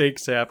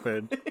mistakes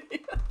happened.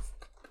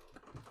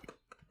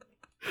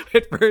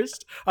 At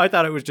first, I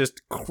thought it was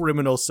just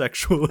criminal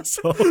sexual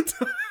assault.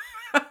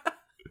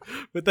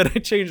 But then I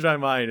changed my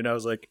mind and I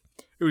was like,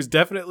 it was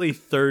definitely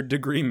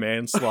third-degree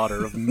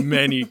manslaughter of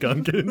many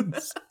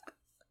Gungans.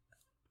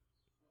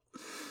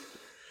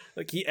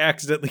 Like, he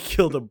accidentally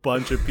killed a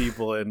bunch of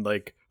people in,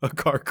 like, a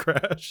car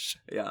crash.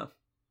 Yeah.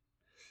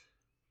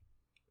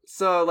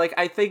 So, like,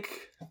 I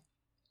think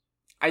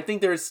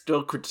there's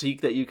still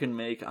critique that you can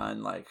make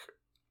on, like,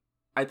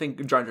 I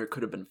think Jar Jar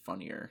could have been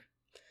funnier.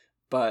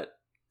 But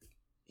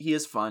he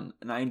is fun,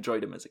 and I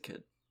enjoyed him as a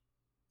kid.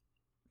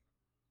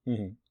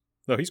 Mm-hmm.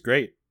 No, he's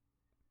great.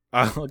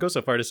 I'll go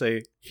so far to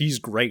say he's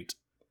great.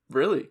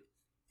 Really?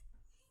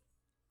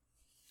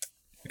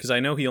 Because I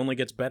know he only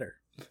gets better.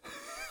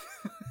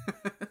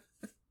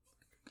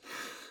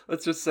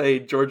 Let's just say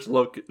George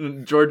Lucas.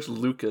 George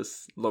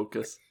Locust.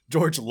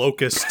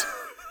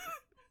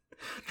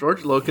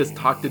 George Lucas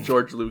talked to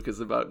George Lucas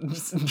about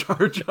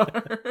Jar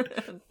Jar.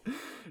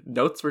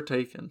 Notes were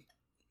taken.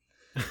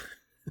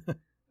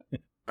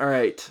 All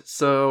right,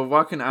 so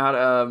walking out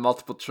of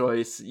multiple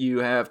choice, you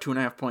have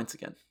 2.5 points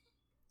again.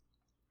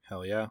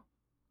 Hell yeah.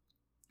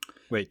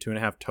 Wait,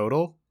 2.5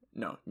 total?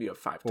 No, you have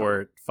 5 total.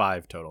 Or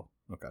 5 total.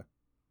 Okay.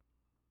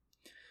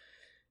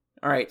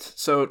 All right,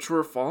 so true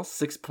or false,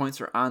 6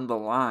 points are on the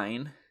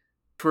line.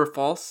 True or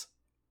false,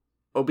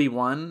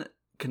 Obi-Wan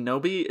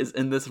Kenobi is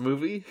in this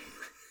movie.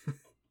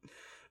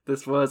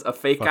 This was a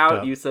fake Fucked out.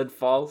 up. You said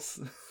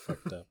false.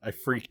 Fucked up. I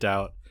freaked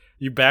out.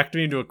 You backed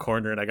me into a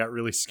corner and I got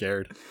really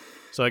scared.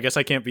 So I guess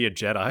I can't be a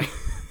Jedi.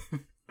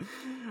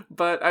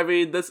 But, I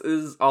mean, this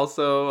is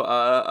also,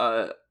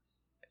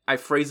 I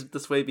phrase it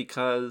this way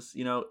because,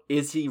 you know,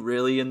 is he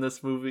really in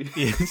this movie?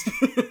 Yes.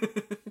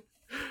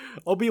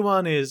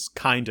 Obi-Wan is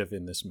kind of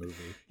in this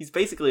movie. He's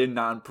basically a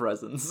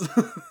non-presence.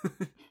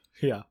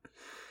 Yeah.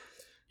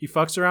 He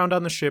fucks around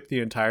on the ship the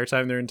entire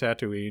time they're in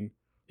Tatooine.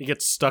 He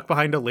gets stuck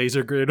behind a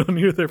laser grid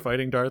when they're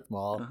fighting Darth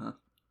Maul. Uh-huh.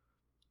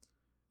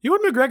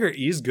 Ewan McGregor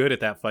is good at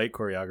that fight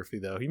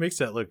choreography, though. He makes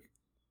that look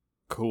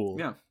cool.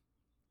 Yeah.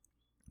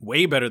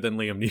 Way better than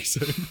Liam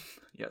Neeson.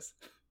 Yes.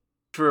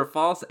 True or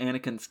false,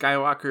 Anakin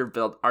Skywalker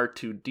built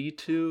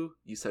R2-D2.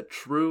 You said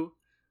true.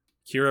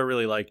 Kira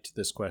really liked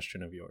this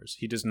question of yours.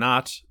 He does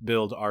not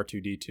build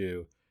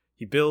R2-D2.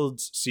 He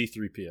builds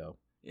C-3PO.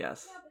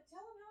 Yes. Yeah, but tell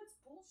him how it's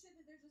bullshit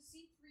that there's a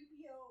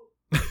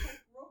C-3PO like,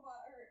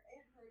 robot or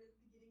android at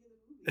the beginning of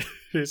the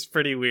movie. It's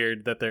pretty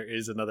weird that there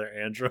is another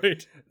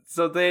android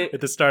So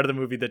at the start of the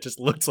movie that just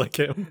looks like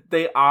him.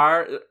 they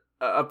are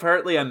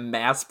apparently a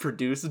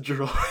mass-produced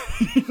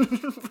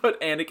droid, but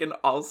Anakin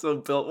also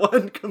built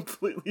one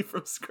completely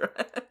from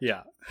scratch.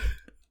 Yeah.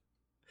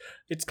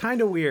 It's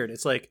kind of weird.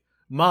 It's like,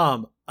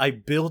 Mom, I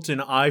built an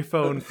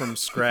iPhone from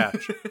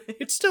scratch.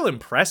 It's still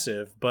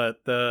impressive,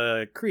 but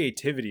the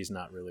creativity's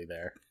not really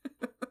there.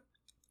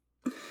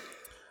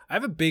 I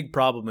have a big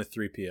problem with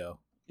 3PO.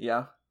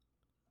 Yeah.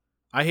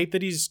 I hate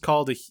that he's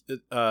called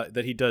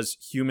that he does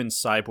human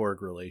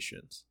cyborg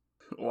relations.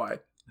 Why?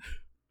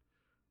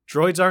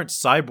 Droids aren't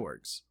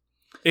cyborgs.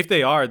 If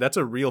they are, that's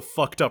a real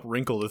fucked up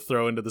wrinkle to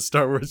throw into the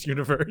Star Wars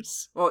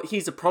universe. Well,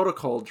 he's a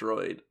protocol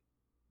droid.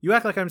 You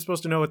act like I'm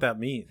supposed to know what that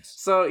means.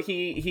 So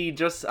he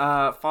just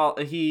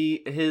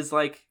his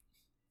like.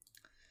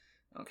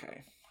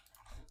 Okay,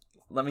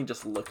 let me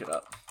just look it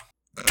up.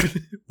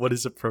 What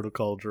does a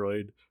protocol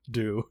droid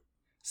do?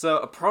 So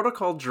a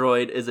protocol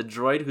droid is a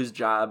droid whose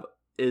job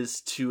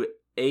is to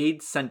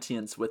aid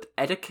sentience with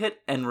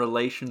etiquette and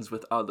relations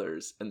with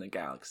others in the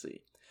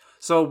galaxy.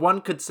 So one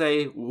could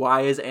say,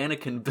 why is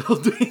Anakin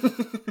building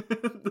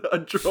a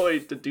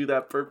droid to do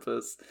that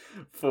purpose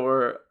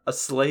for a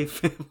slave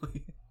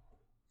family?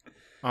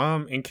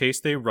 In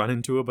case they run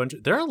into a bunch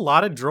of... There are a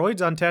lot of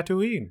droids on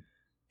Tatooine.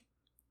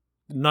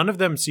 None of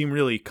them seem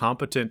really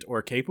competent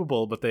or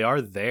capable, but they are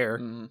there.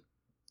 Mm-hmm.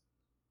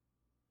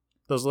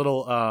 Those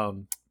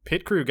little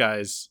pit crew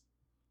guys,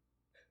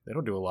 they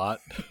don't do a lot.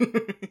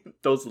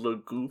 Those little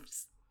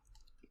goofs.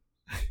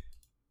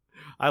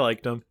 I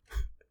liked them.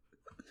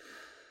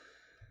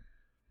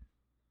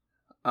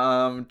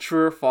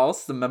 True or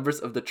false, the members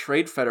of the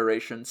Trade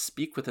Federation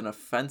speak with an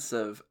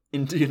offensive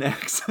Indian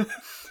accent.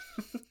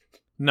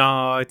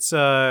 No, it's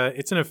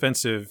an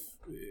offensive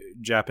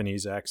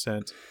Japanese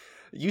accent.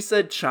 You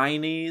said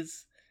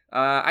Chinese.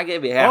 I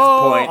gave you a half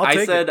point.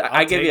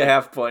 I gave you a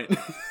half point.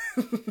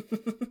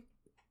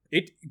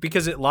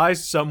 Because it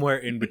lies somewhere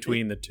in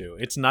between the two.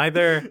 It's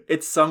neither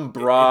It's some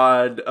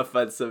broad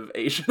offensive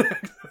Asian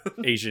accent.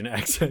 Asian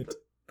accent.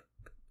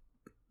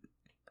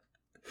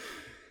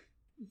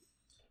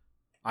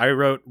 I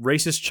wrote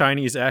racist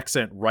Chinese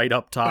accent right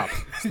up top.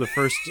 It's the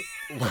first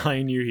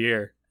line you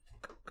hear.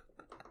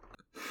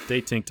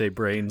 They think they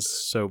brains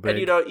so big. And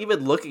you know,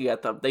 even looking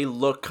at them, they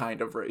look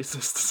kind of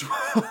racist as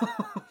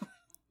well.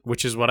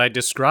 Which is what I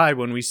describe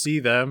when we see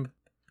them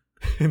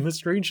in the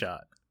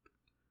screenshot.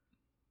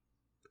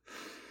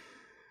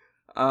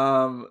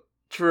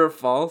 True or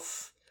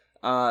false?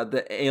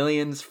 The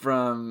aliens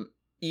from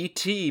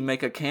E.T.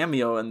 make a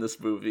cameo in this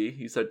movie.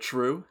 You said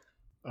true?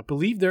 I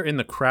believe they're in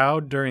the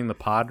crowd during the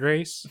pod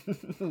race.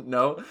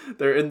 No,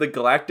 they're in the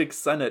Galactic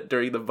Senate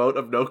during the vote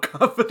of no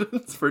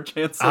confidence for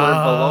Chancellor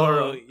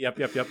Valorum.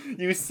 Yep.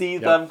 You see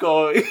them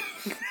going,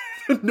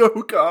 no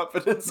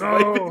confidence.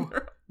 No,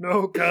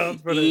 no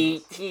confidence.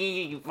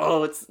 E.T.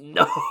 votes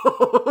no.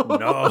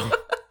 No.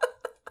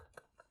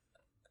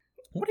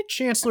 What did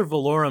Chancellor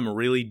Valorum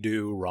really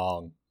do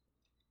wrong?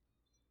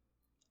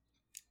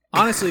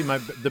 Honestly,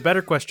 the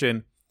better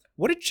question,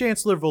 what did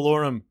Chancellor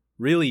Valorum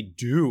really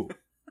do?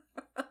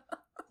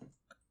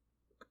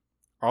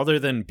 Other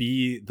than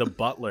be the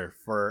butler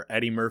for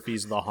Eddie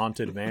Murphy's The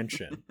Haunted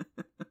Mansion.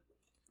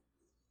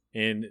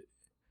 And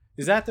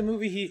is that the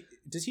movie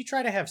does he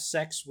try to have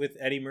sex with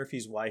Eddie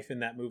Murphy's wife in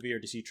that movie, or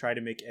does he try to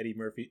make Eddie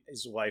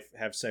Murphy's wife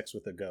have sex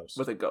with a ghost?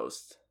 With a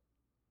ghost.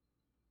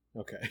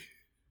 Okay.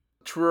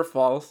 True or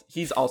false?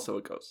 He's also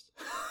a ghost.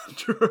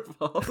 True or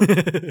false?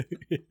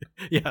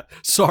 Yeah,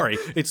 sorry.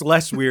 It's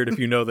less weird if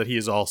you know that he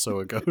is also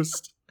a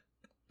ghost.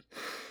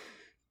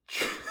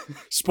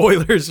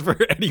 Spoilers for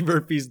Eddie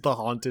Murphy's The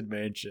Haunted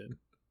Mansion.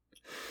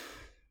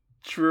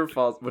 True or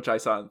false? Which I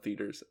saw in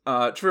theaters.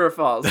 True or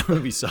false? That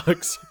movie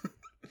sucks.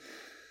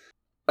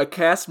 A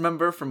cast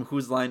member from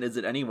Whose Line Is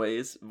It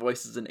Anyways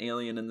voices an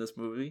alien in this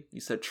movie. You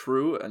said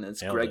true, and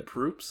it's Nailed Greg it.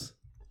 Proops.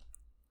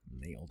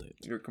 Nailed it.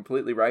 You're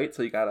completely right,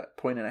 so you got a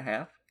 1.5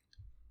 points.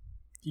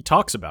 He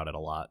talks about it a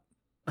lot.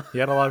 He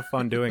had a lot of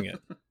fun doing it.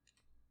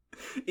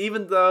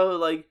 Even though,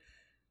 like,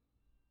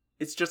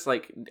 it's just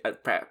like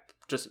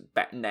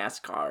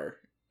NASCAR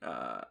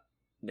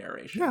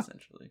narration, Yeah.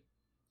 essentially.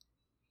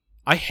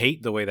 I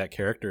hate the way that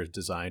character is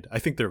designed. I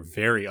think they're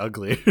very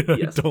ugly.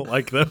 Yes. I don't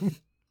like them.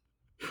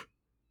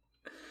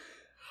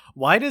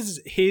 Why does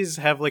his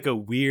have like a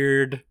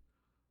weird,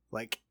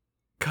 like,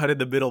 cut in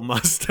the middle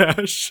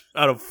mustache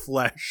out of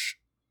flesh?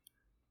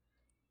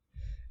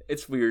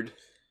 It's weird.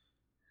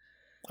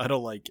 I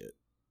don't like it.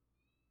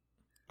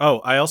 Oh,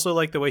 I also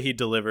like the way he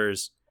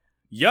delivers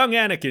young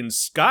Anakin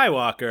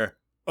Skywalker,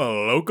 a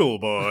local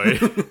boy.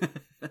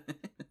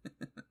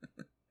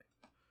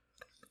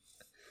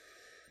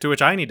 To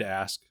which I need to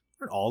ask,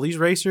 aren't all these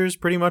racers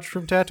pretty much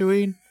from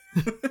Tatooine?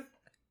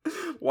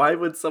 Why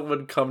would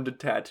someone come to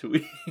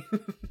Tatooine?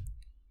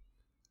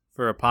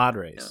 For a pod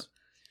race.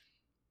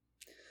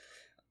 Yeah.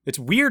 It's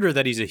weirder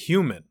that he's a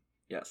human.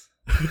 Yes.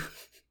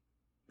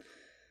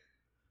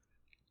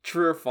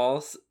 True or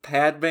false?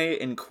 Padme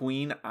and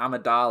Queen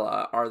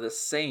Amidala are the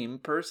same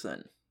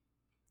person.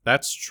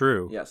 That's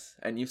true. Yes,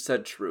 and you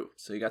said true,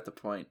 so you got the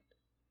point.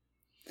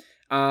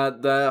 I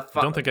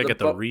don't think I get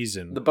the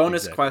reason. The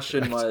bonus exactly question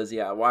correct. was,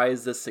 why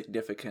is this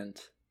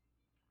significant?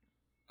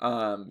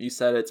 You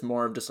said it's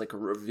more of just like a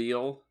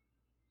reveal.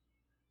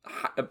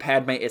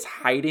 Padme is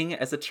hiding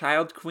as a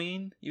child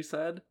queen, you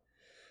said.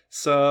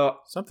 So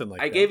something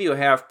like I that. gave you a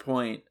half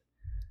point.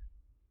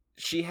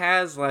 She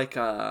has like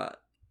a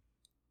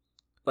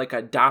not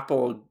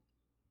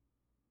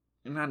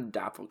a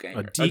doppelganger.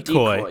 A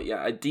decoy.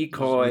 Yeah, a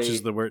decoy. Which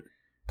is the word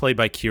played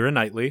by Keira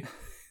Knightley.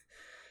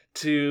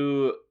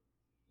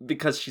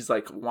 Because she's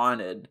like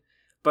wanted.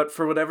 But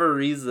for whatever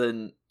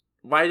reason,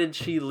 why did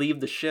she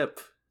leave the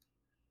ship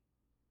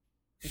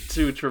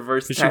to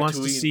traverse Tatooine? Because she wants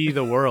to see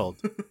the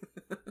world.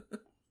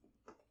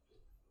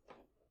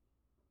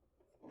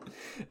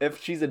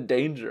 If she's in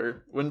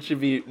danger, wouldn't she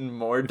be in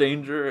more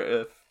danger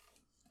if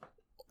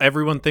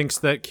everyone thinks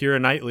that Keira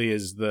Knightley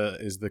is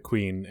the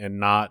queen and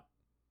not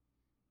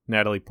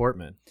Natalie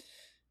Portman?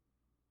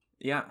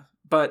 Yeah,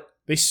 but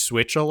they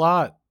switch a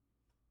lot.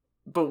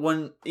 But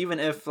even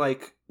if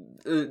like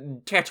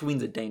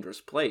Tatooine's a dangerous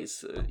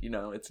place,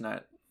 it's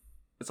not.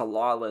 It's a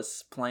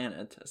lawless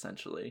planet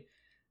essentially,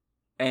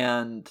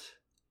 and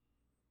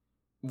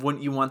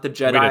wouldn't you want the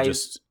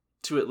Jedi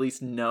to at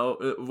least know?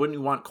 Wouldn't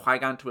you want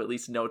Qui-Gon to at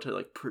least know to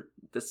like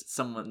this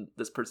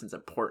person's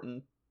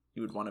important?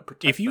 You would want to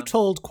protect. If you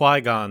told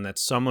Qui-Gon that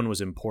someone was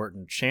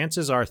important,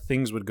 chances are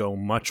things would go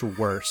much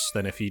worse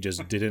than if he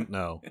just didn't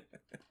know.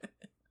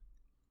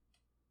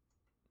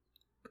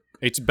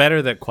 It's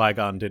better that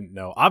Qui-Gon didn't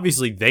know.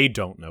 Obviously, they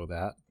don't know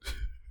that.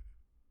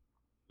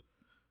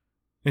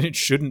 And it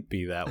shouldn't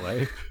be that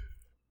way.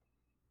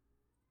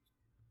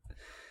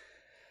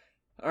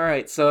 All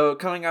right, so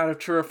coming out of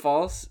true or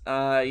false, you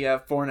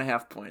have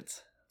 4.5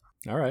 points.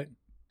 All right.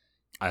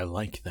 I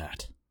like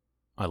that.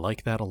 I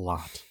like that a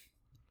lot.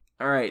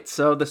 All right,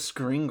 so the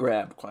screen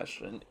grab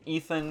question.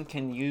 Ethan,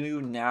 can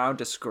you now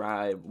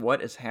describe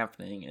what is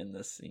happening in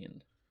this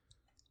scene?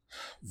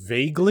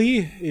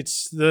 Vaguely,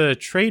 it's the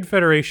Trade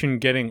Federation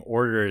getting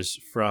orders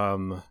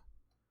from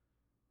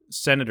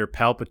Senator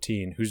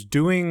Palpatine, who's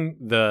doing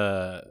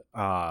the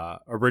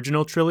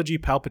original trilogy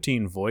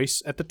Palpatine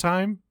voice at the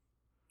time.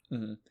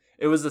 Mm-hmm.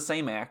 It was the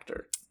same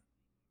actor.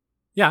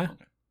 Yeah.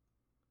 Okay.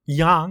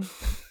 Young.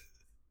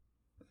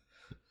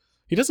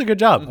 He does a good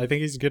job. I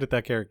think he's good at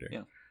that character.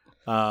 Yeah.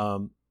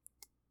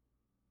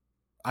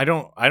 I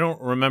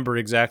don't remember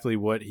exactly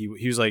what he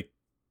was like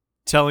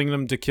telling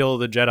them to kill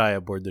the Jedi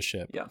aboard the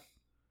ship. Yeah.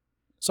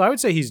 So I would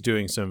say he's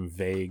doing some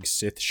vague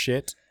Sith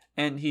shit.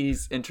 And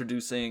he's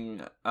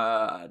introducing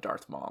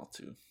Darth Maul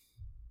too.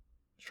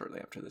 Shortly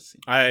after this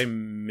scene. I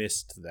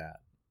missed that.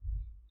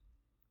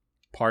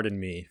 Pardon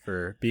me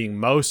for being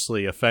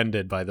mostly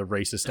offended by the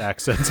racist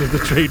accents of the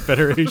Trade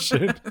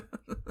Federation.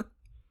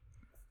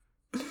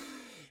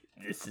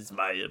 This is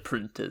my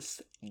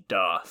apprentice,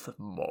 Darth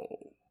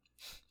Maul.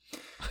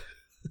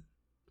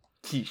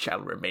 He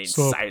shall remain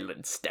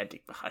silent,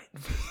 standing behind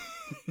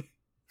me.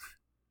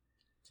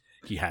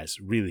 He has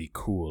really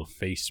cool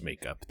face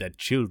makeup that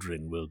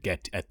children will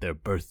get at their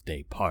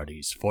birthday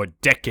parties for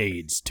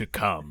decades to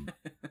come.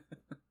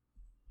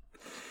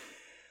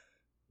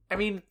 I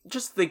mean,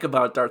 just think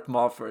about Darth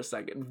Maul for a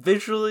second.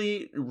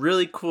 Visually,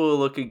 really cool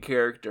looking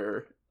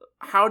character.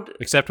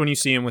 Except when you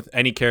see him with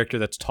any character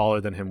that's taller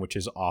than him, which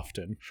is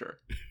often. Sure.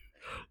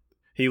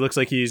 He looks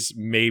like he's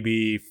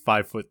maybe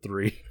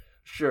 5'3".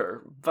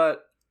 Sure,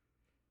 but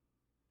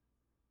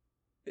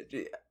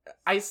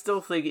I still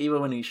think even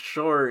when he's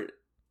short,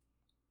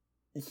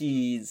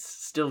 he's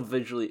still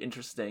visually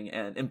interesting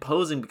and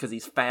imposing because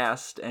he's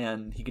fast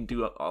and he can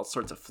do all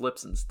sorts of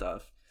flips and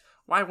stuff.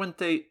 Why wouldn't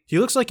they? He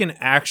looks like an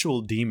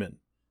actual demon.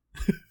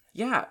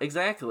 Yeah,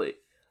 exactly.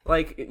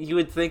 Like, you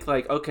would think,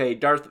 like, okay,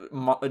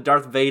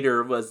 Darth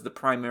Vader was the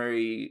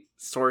primary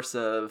source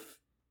of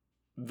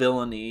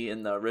villainy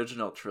in the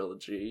original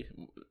trilogy.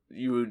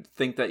 You would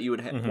think that you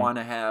would want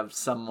to have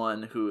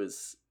someone who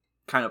is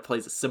kind of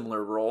plays a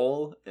similar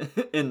role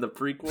in the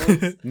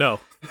prequels. No.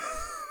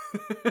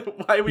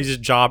 Why would He's a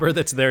jobber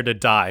that's there to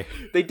die.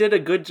 They did a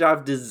good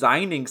job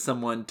designing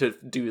someone to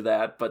do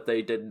that, but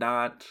they did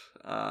not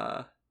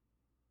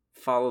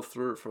follow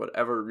through for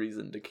whatever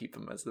reason to keep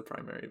him as the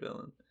primary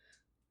villain.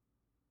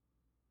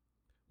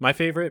 My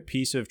favorite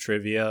piece of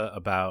trivia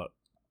about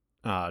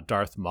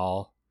Darth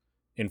Maul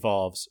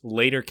involves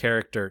later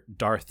character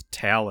Darth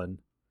Talon,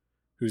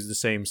 who's the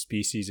same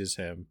species as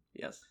him.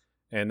 Yes.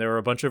 And there were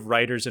a bunch of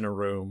writers in a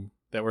room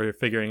that were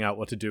figuring out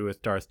what to do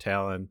with Darth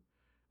Talon.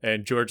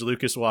 And George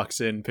Lucas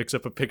walks in, picks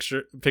up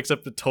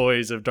the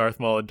toys of Darth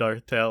Maul and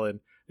Darth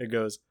Talon, and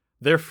goes,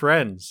 "They're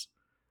friends,"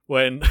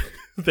 when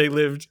they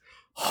lived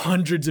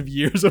hundreds of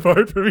years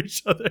apart from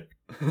each other.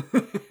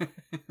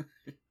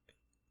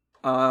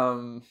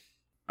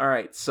 All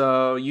right.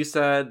 So you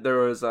said there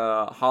was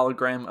a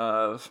hologram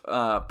of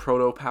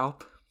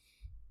Proto-Palp.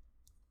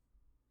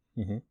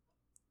 Mm-hmm.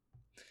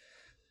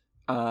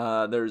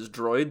 There's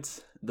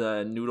droids,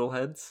 the noodle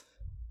heads.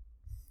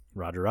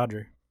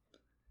 Roger.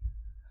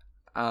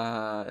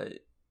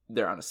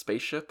 They're on a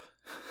spaceship.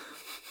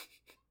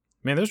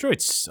 Man, those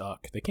droids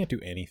suck. They can't do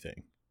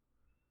anything.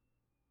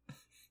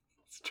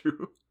 It's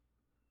true.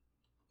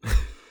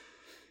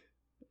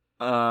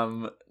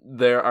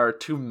 There are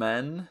two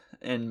men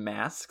in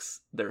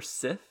masks. They're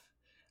Sith.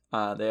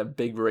 They have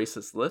big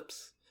racist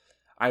lips.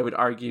 I would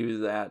argue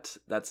that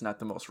that's not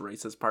the most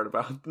racist part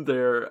about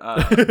their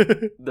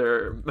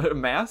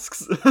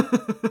masks.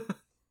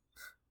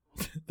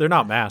 They're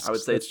not masks. I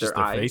would say it's just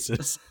their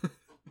faces.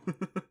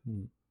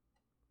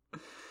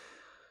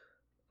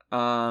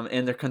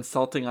 And they're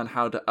consulting on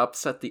how to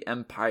upset the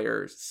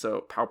Empire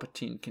so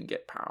Palpatine can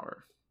get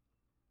power.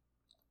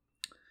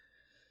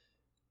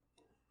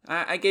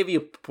 I gave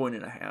you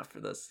 1.5 for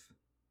this.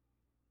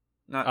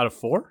 Not out of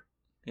 4?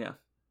 Yeah.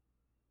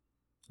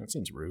 That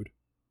seems rude.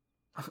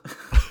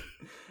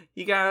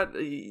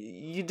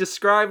 You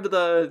described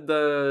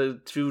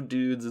the two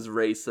dudes as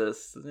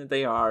racist.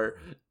 They are.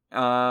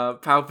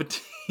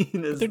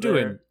 Palpatine is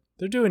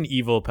They're doing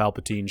evil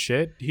Palpatine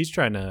shit. He's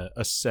trying to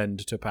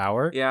ascend to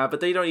power. Yeah, but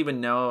they don't even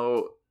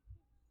know.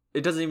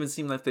 It doesn't even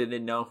seem like they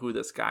didn't know who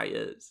this guy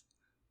is.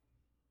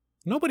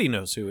 Nobody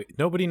knows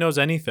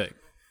anything.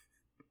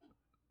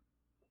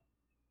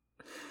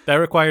 That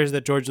requires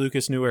that George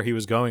Lucas knew where he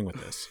was going with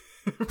this.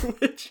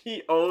 Which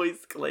he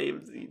always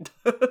claims he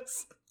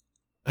does.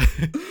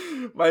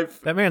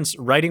 That man's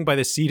writing by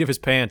the seat of his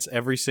pants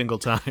every single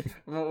time.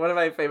 One of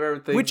my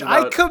favorite things, which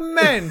I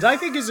commend. I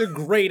think is a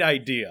great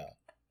idea.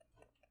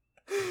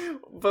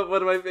 But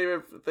one of my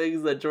favorite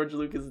things that George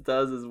Lucas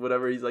does is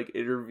whenever he's like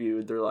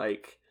interviewed, they're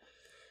like,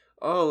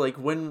 "Oh, like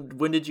when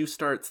did you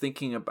start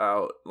thinking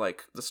about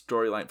like the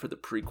storyline for the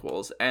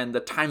prequels?" And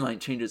the timeline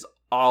changes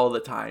all the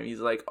time. He's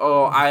like,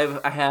 "Oh,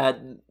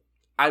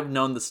 I've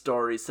known the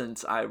story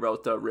since I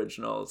wrote the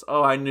originals.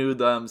 Oh, I knew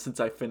them since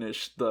I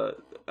finished the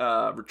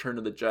Return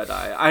of the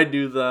Jedi. I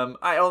knew them.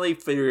 I only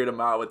figured them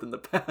out within the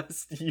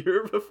past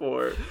year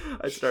before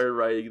I started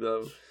writing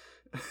them."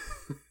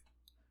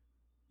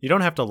 You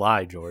don't have to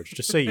lie, George.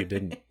 Just say you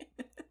didn't.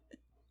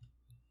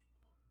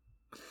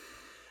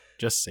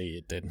 Just say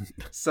you didn't.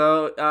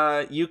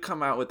 So you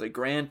come out with a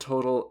grand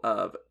total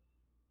of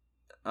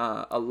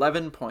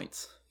 11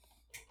 points.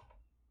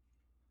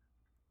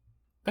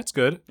 That's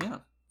good. Yeah.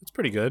 It's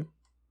pretty good.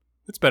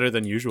 It's better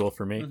than usual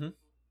for me. Mm-hmm.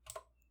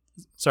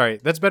 Sorry,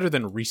 that's better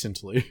than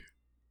recently.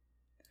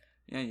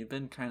 Yeah, you've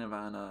been kind of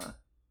on a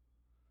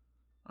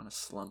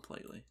slump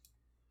lately.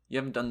 You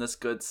haven't done this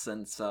good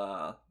since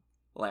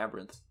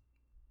Labyrinth.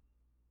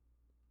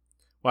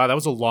 Wow, that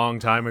was a long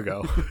time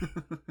ago.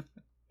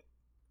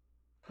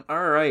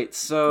 All right, I was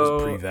so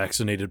a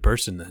pre-vaccinated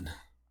person then.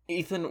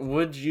 Ethan,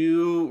 would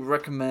you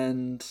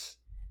recommend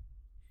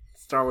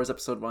Star Wars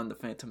Episode 1: The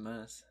Phantom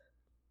Menace?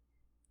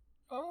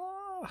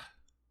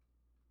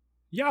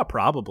 Yeah,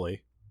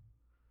 probably.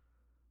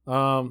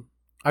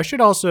 I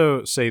should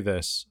also say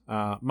this.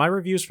 My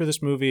reviews for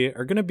this movie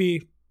are going to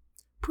be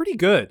pretty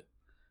good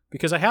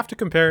because I have to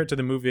compare it to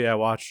the movie I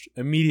watched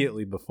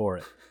immediately before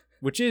it,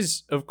 which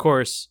is, of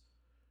course,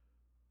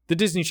 the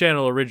Disney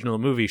Channel original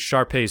movie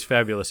Sharpay's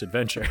Fabulous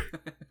Adventure.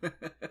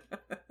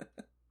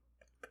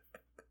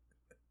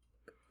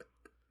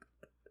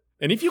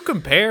 And if you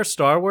compare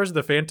Star Wars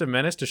The Phantom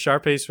Menace to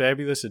Sharpay's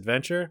Fabulous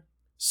Adventure,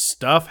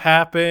 stuff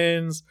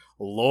happens,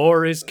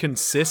 lore is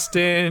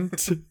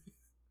consistent.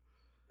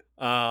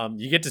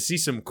 You get to see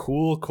some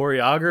cool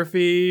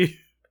choreography.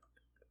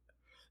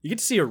 You get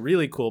to see a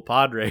really cool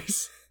pod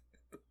race.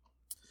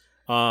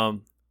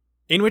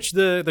 In which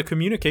the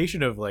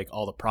communication of like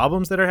all the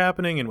problems that are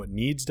happening and what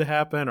needs to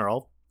happen are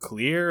all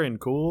clear and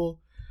cool.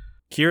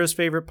 Kira's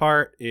favorite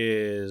part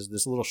is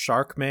this little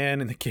shark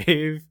man in the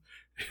cave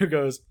who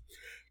goes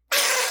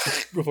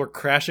before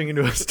crashing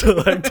into a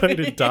stalactite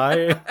and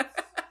dying.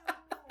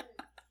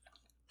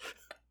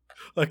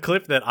 A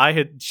clip that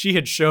she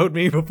had showed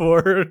me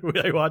before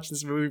I watched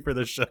this movie for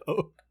the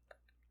show.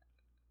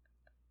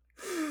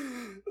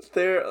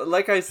 They're,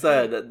 like I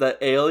said, the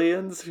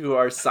aliens who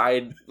are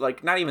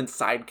not even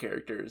side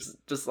characters,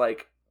 just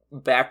like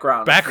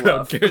background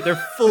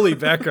They're fully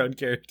background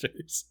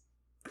characters.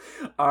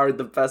 Are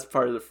the best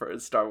part of the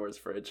Star Wars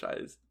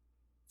franchise.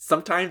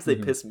 Sometimes they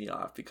piss me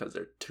off because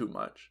they're too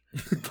much.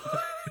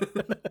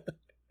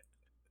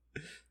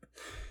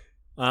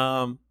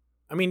 I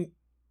mean,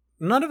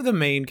 none of the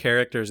main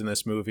characters in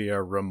this movie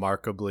are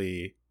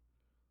remarkably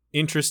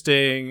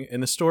interesting,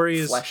 and the story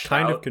is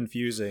kind of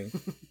confusing.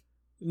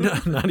 No,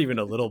 not even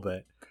a little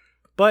bit.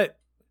 But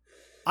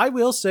I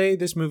will say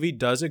this movie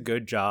does a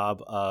good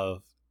job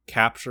of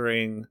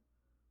capturing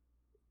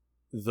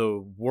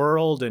the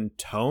world and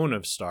tone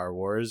of Star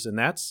Wars, and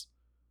it's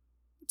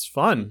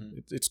fun.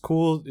 Mm-hmm. It's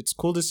cool. It's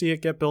cool to see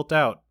it get built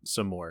out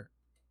some more.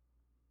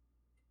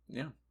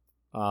 Yeah.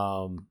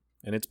 And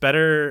it's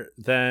better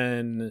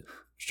than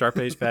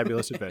Sharpay's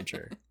Fabulous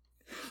Adventure.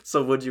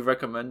 So would you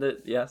recommend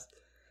it? Yes.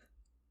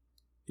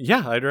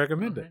 Yeah, I'd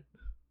recommend it.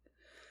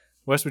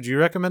 Wes, would you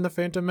recommend The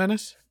Phantom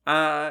Menace?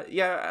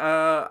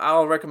 Yeah,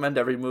 I'll recommend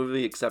every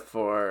movie except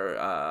for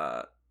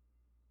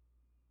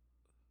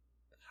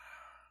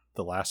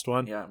the last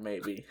one? Yeah,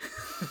 maybe.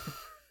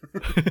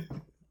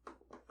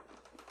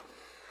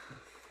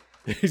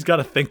 He's got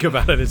to think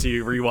about it as he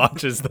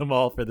rewatches them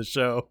all for the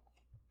show.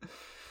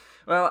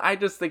 Well, I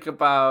just think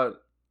about...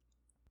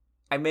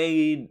 I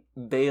made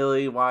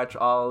Bailey watch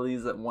all of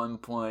these at one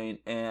point,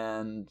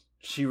 and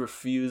she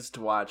refused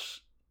to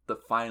watch the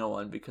final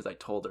one because I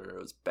told her it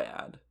was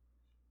bad.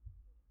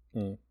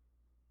 And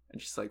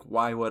she's like,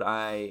 why would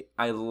I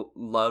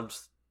loved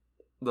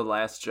The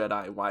Last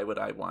Jedi, why would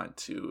I want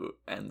to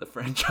end the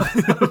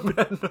franchise on a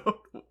bad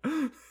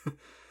note?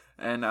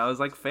 And I was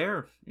like,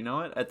 fair. You know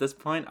what? At this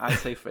point, I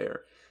say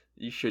fair.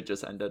 You should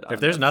just end it on if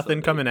there's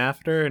nothing coming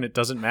after and it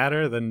doesn't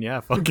matter, then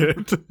yeah, fuck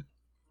it.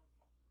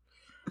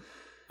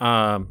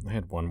 I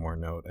had one more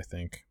note, I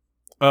think.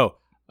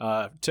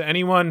 To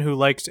anyone who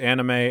likes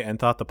anime and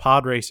thought the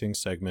pod racing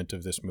segment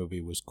of this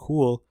movie was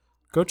cool,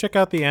 go check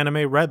out the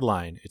anime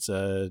Redline. It's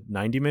a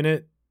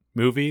 90-minute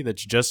movie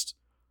that's just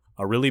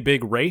a really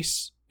big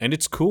race, and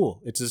it's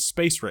cool. It's a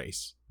space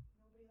race.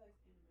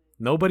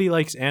 Nobody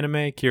likes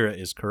anime. Kira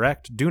is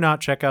correct. Do not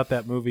check out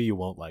that movie. You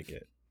won't like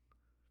it.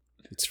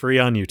 It's free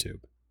on YouTube.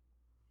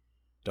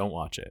 Don't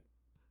watch it.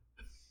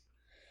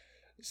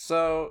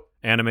 So...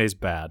 Anime's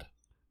bad.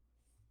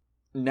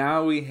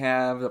 Now we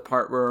have the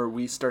part where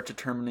we start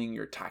determining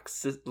your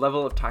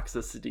level of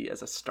toxicity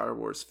as a Star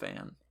Wars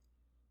fan.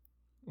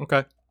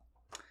 Okay.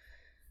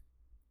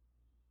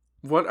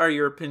 What are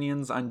your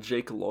opinions on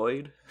Jake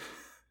Lloyd?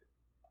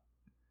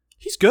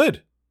 He's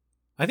good.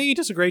 I think he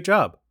does a great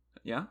job.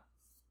 Yeah?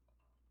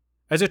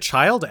 As a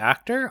child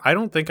actor, I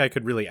don't think I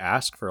could really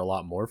ask for a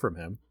lot more from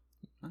him.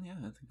 Oh, yeah,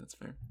 I think that's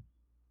fair.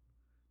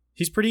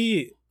 He's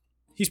pretty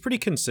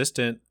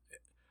consistent.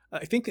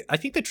 I think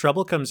the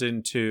trouble comes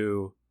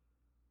into...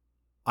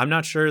 I'm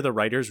not sure the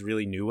writers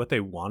really knew what they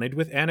wanted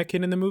with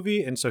Anakin in the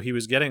movie, and so he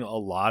was getting a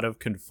lot of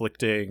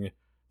conflicting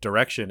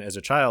direction as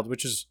a child,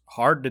 which is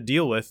hard to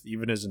deal with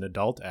even as an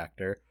adult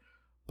actor.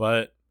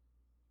 But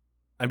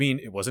I mean,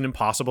 it wasn't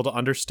impossible to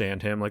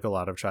understand him like a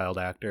lot of child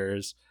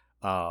actors.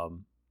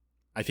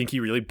 I think he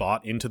really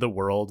bought into the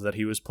world that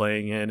he was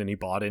playing in, and he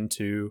bought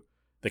into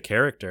the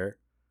character.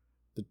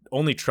 The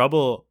only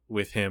trouble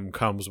with him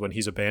comes when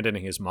he's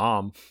abandoning his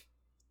mom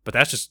But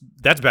that's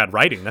bad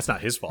writing. That's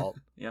not his fault.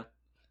 Yeah.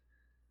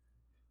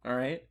 All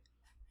right.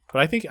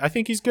 But I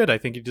think he's good. I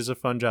think he does a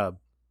fun job.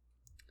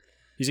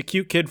 He's a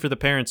cute kid for the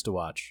parents to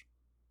watch.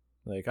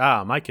 Like,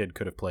 my kid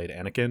could have played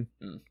Anakin.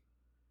 Mm.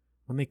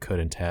 When they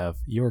couldn't have.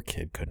 Your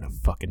kid couldn't have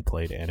fucking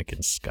played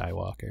Anakin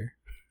Skywalker.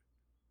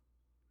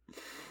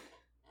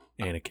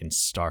 Anakin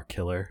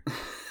Starkiller.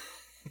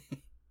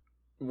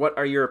 What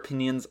are your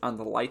opinions on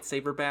the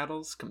lightsaber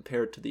battles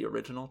compared to the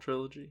original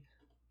trilogy?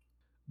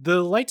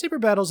 The lightsaber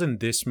battles in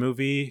this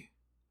movie...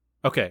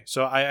 Okay,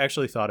 so I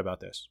actually thought about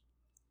this.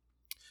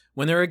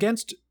 When they're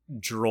against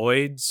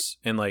droids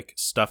and, like,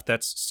 stuff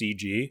that's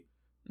CG,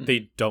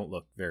 they don't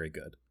look very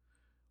good.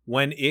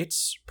 When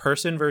it's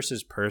person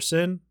versus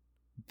person,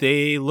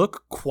 they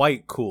look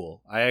quite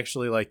cool. I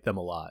actually like them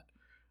a lot.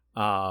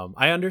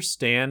 I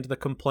understand the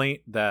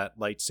complaint that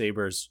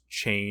lightsabers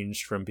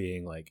changed from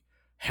being, like,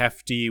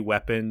 hefty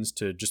weapons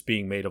to just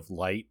being made of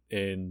light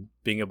and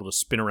being able to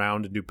spin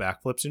around and do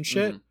backflips and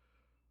shit. Mm-hmm.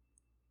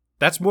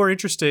 That's more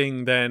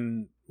interesting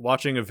than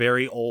watching a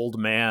very old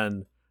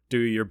man do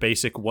your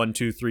basic 1,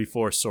 2, 3,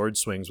 4 sword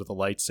swings with a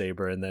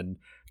lightsaber and then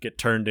get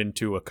turned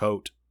into a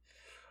coat.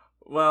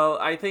 Well,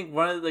 I think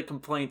one of the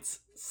complaints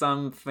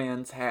some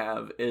fans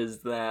have is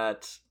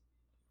that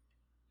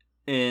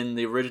in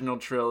the original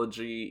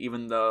trilogy,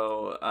 even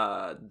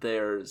though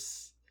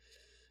there's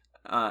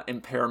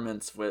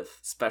impairments with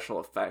special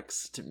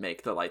effects to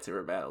make the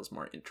lightsaber battles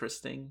more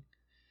interesting,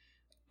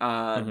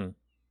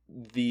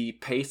 the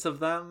pace of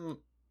them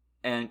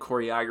and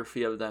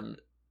choreography of them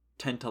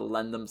tend to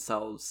lend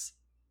themselves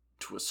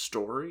to a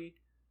story,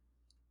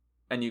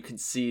 and you can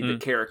see the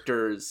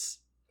characters,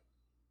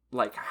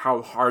 like,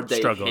 how hard they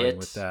struggling hit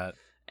with that,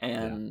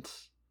 and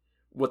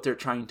what they're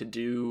trying to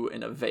do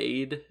and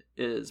evade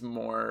is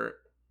more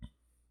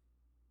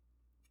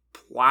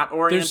plot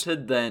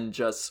oriented than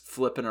just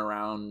flipping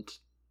around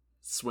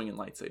swinging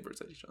lightsabers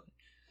at each other.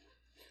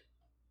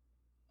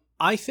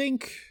 I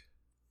think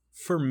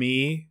for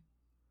me,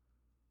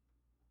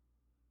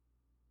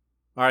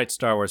 all right,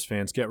 Star Wars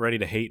fans, get ready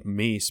to hate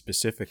me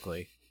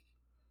specifically.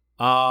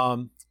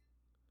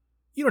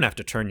 You don't have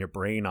to turn your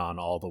brain on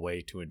all the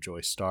way to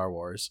enjoy Star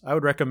Wars. I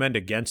would recommend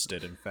against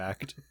it, in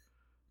fact.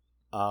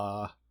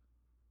 And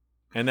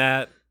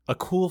that a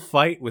cool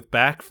fight with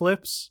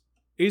backflips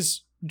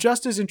is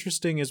just as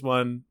interesting as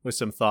one with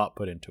some thought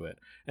put into it.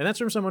 And that's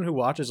from someone who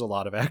watches a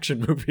lot of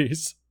action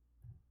movies.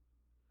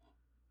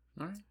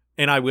 All right.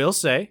 And I will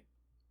say,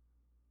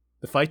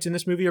 the fights in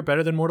this movie are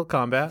better than Mortal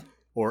Kombat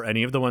or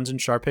any of the ones in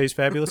Sharpay's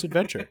Fabulous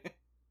Adventure.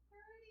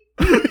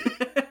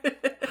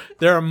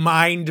 There are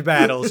mind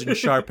battles in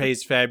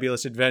Sharpay's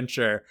Fabulous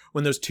Adventure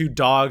when those two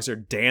dogs are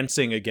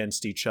dancing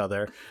against each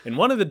other, and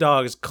one of the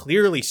dogs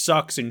clearly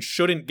sucks and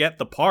shouldn't get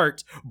the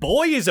part.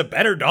 Boy is a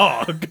better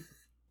dog.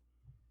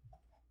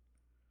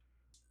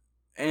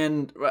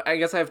 And I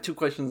guess I have 2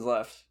 questions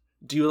left.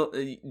 Do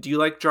you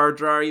like Jar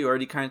Jar? You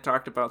already kind of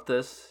talked about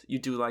this. You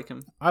do like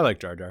him? I like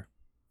Jar Jar.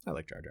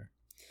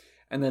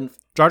 And then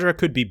Jar Jar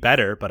could be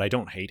better, but I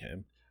don't hate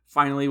him.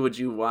 Finally, would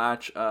you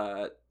watch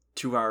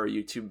 2-hour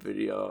YouTube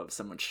video of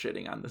someone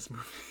shitting on this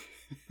movie?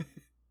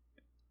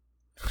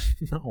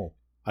 No,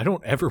 I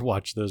don't ever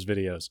watch those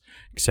videos,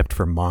 except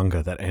for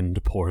manga that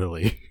end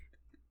poorly.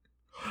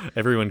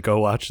 Everyone go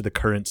watch The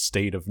Current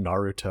State of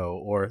Naruto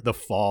or The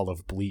Fall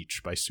of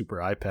Bleach by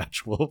Super Eye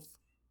Patch Wolf.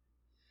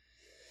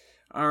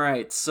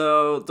 Alright,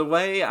 so the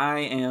way I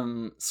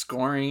am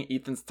scoring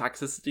Ethan's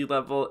toxicity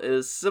level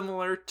is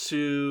similar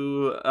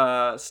to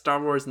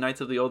Star Wars Knights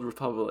of the Old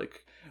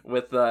Republic,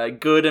 with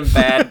good and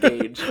bad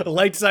gauge.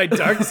 Light side,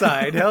 dark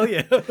side, hell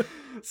yeah.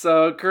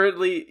 So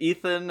currently,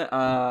 Ethan,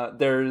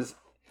 there's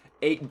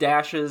 8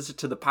 dashes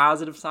to the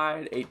positive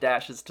side, 8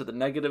 dashes to the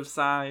negative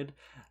side.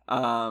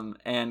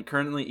 And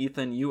currently,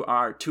 Ethan, you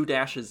are 2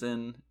 dashes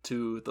in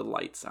to the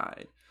light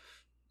side.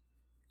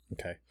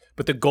 Okay.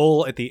 But the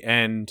goal at the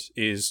end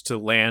is to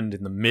land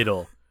in the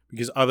middle,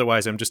 because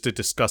otherwise I'm just a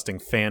disgusting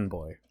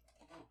fanboy.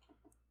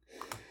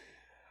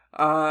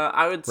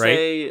 I would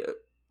say...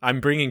 I'm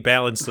bringing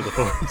balance to the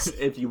force.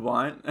 If you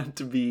want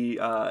to be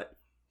to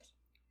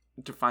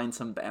find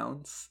some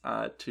balance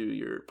to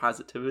your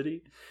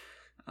positivity,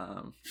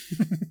 I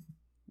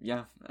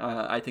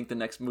think the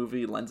next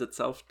movie lends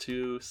itself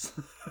to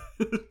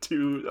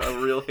to a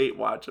real hate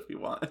watch if you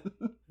want.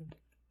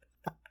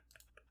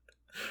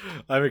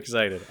 I'm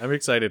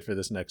excited for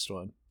this next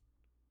one.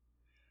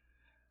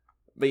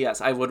 But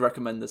yes, I would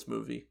recommend this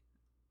movie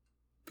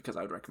because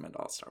I would recommend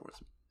all Star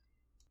Wars,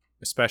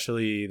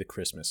 especially the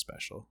Christmas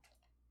special.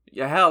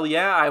 Yeah, hell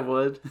yeah, I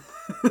would.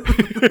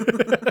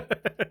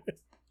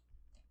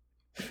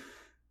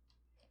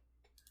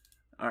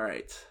 All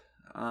right.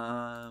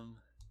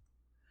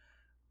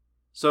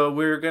 So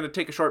we're going to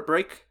take a short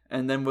break,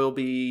 and then we'll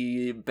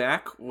be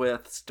back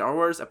with Star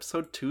Wars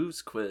Episode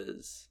 2's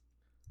quiz.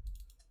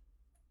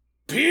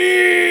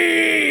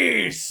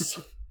 Peace!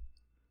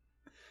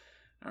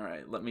 All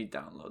right, let me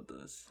download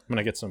this. I'm going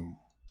to get some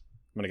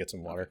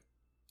water.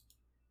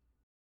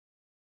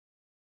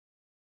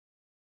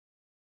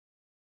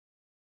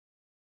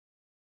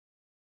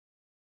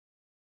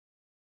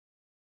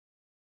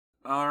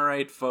 All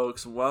right,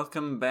 folks,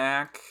 welcome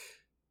back.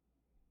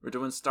 We're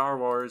doing Star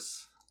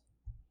Wars.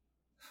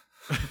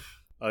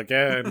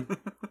 Again.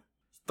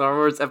 Star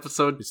Wars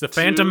Episode It's the 2.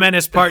 Phantom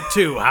Menace Part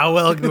 2. How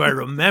well do I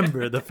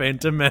remember the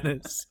Phantom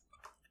Menace?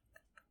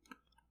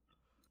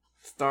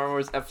 Star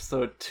Wars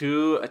Episode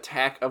 2,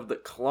 Attack of the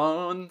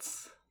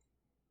Clones.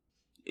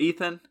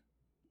 Ethan,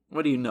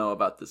 what do you know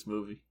about this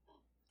movie?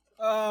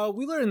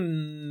 We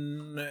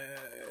learn...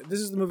 this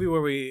is the movie where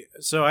we...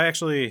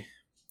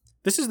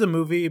 This is the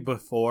movie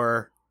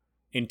before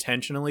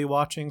intentionally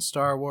watching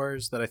Star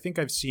Wars that I think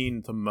I've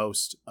seen the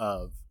most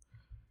of.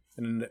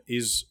 And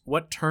is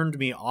what turned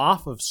me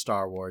off of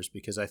Star Wars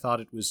because I thought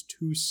it was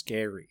too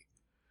scary.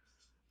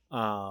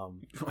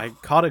 I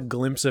caught a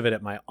glimpse of it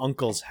at my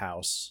uncle's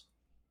house.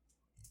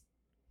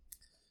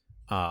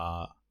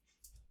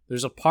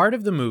 There's a part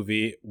of the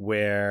movie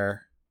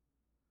where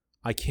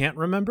I can't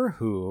remember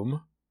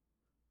whom,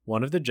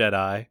 one of the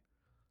Jedi,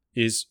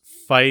 is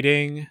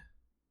fighting,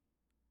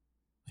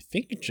 I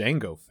think,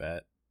 Jango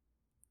Fett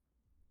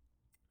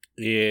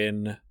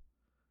in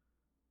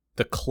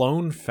the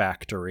clone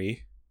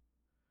factory,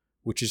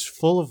 which is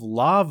full of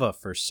lava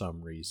for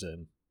some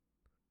reason.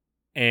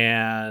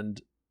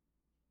 And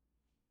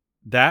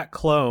that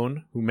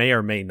clone, who may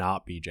or may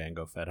not be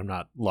Jango Fett, I'm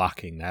not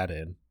locking that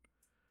in,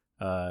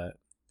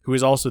 who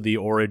is also the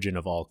origin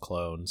of all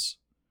clones,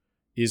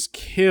 is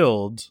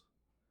killed,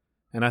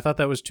 and I thought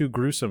that was too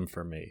gruesome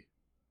for me.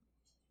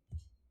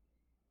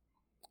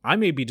 I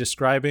may be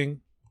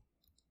describing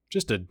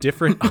just a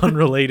different,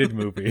 unrelated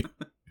movie.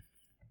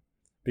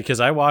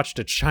 Because I watched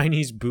a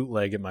Chinese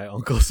bootleg at my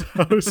uncle's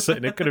house,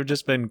 and it could have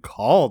just been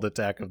called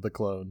Attack of the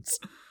Clones.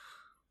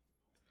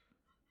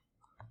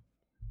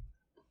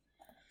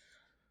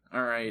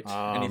 All right.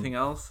 Anything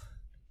else?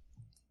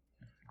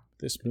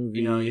 This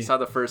movie... You saw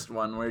the first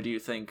one. Where do you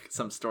think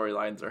some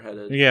storylines are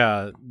headed?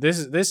 Yeah,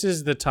 this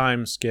is the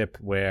time skip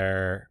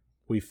where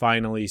we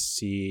finally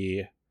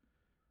see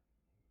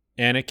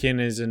Anakin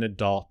is an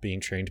adult being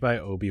trained by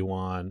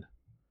Obi-Wan.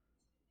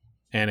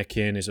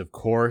 Anakin is, of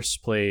course,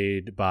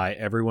 played by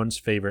everyone's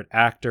favorite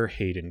actor,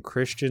 Hayden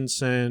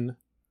Christensen.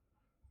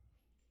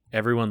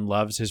 Everyone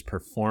loves his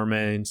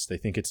performance. They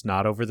think it's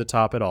not over the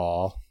top at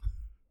all.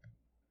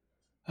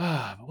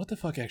 But what the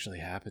fuck actually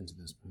happens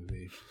in this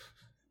movie?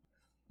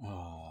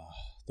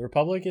 The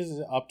Republic is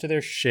up to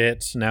their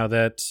shit now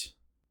that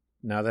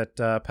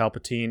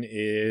Palpatine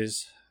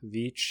is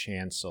the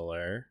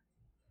Chancellor.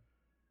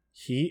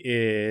 He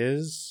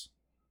is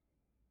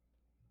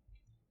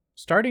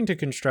starting to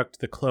construct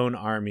the clone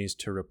armies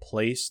to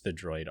replace the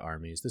droid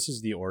armies. This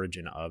is the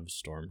origin of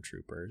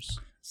stormtroopers.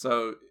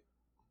 So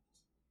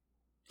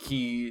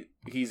he's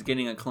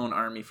getting a clone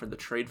army for the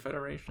Trade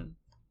Federation?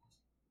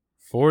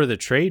 For the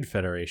Trade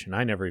Federation.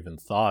 I never even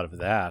thought of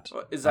that.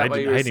 Well, is that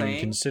what you were saying? I hadn't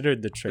even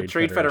considered the Trade Federation. The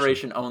Trade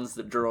Federation. Federation owns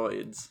the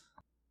droids.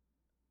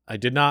 I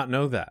did not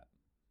know that.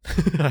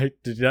 I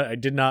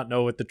did not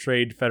know what the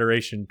Trade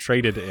Federation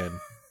traded in.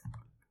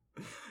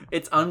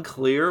 It's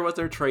unclear what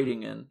they're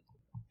trading in.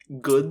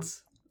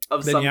 Goods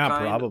of some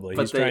kind. Probably.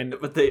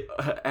 But they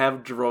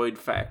have droid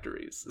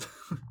factories.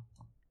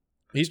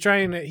 He's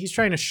trying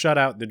to shut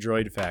out the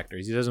droid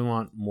factories. He doesn't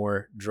want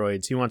more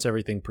droids. He wants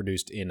everything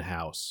produced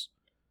in-house.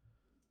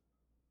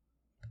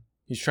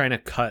 He's trying to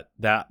cut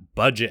that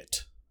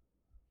budget.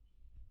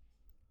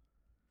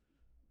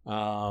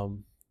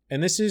 And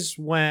this is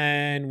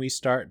when we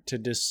start to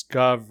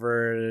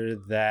discover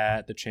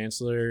that the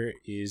Chancellor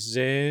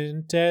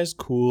isn't as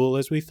cool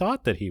as we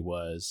thought that he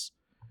was.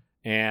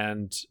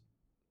 And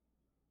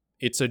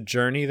it's a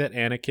journey that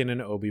Anakin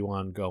and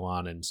Obi-Wan go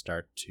on and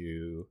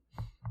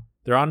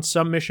they're on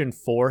some mission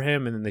for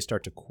him, and then they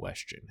start to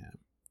question him.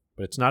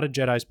 But it's not a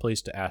Jedi's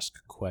place to ask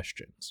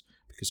questions,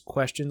 because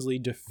questions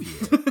lead to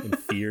fear, and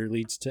fear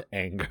leads to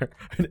anger,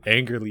 and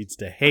anger leads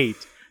to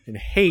hate, and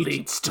hate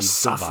leads to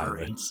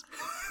suffering.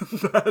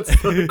 That's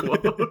the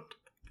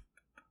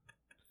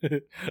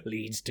quote.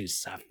 Leads to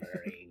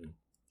suffering.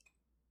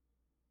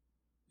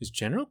 Is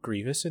General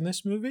Grievous in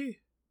this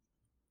movie?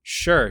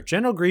 Sure,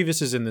 General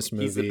Grievous is in this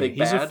movie. He's the big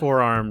He's bad? a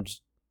four-armed...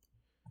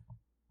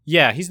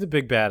 Yeah, he's the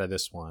big bad of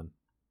this one.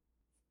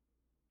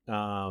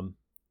 General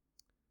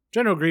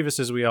Grievous,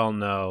 as we all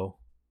know,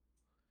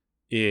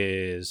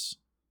 is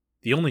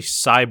the only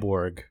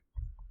cyborg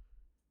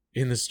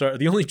in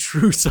the only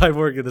true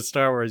cyborg in the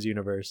Star Wars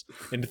universe,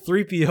 and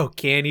 3PO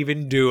can't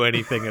even do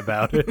anything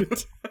about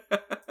it.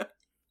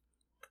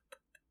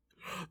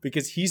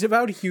 Because he's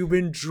about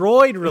human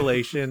droid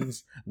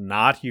relations,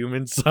 not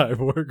human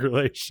cyborg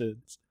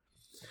relations.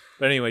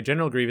 But anyway,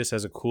 General Grievous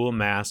has a cool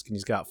mask, and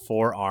he's got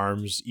 4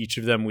 arms, each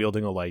of them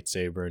wielding a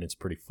lightsaber, and it's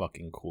pretty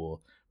fucking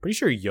cool. Pretty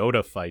sure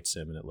Yoda fights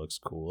him, and it looks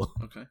cool.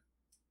 Okay.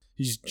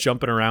 He's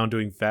jumping around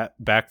doing fat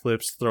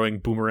backflips, throwing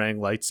boomerang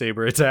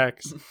lightsaber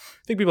attacks. I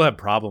think people have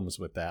problems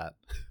with that.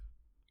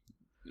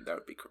 That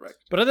would be correct.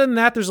 But other than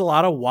that, there's a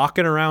lot of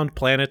walking around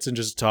planets and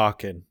just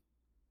talking.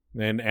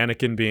 And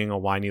Anakin being a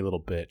whiny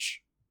little bitch.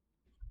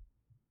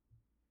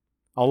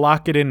 I'll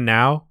lock it in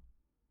now.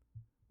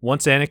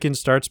 Once Anakin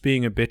starts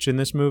being a bitch in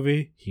this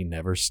movie, he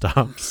never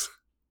stops.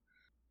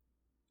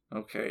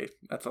 Okay,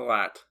 that's a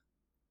lot.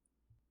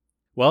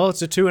 Well,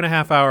 it's a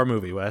 2.5-hour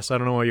movie, Wes. I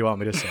don't know what you want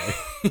me to say.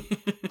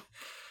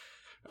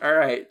 All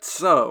right,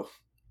 so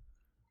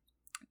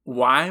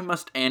why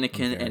must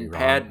Anakin Very and wrong.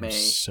 Padme I'm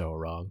so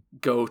wrong.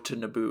 go to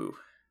Naboo?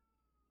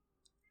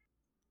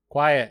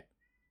 Quiet.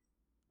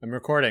 I'm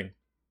recording.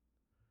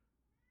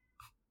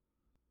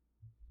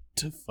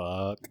 To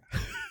fuck.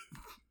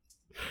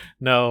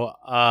 No,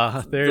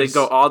 They there's...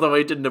 go all the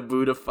way to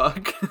Naboo to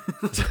fuck.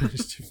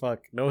 To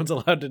fuck. No one's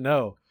allowed to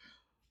know.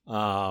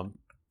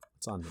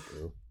 It's on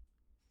Naboo.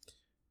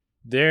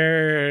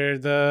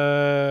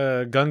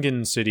 The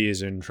Gungan city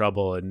is in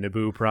trouble, and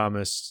Naboo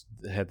promised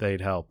that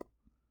they'd help.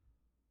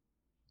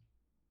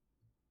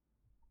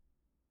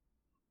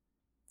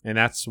 And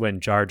that's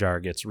when Jar Jar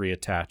gets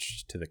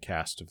reattached to the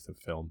cast of the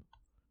film.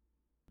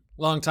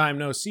 Long time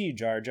no see,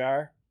 Jar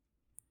Jar.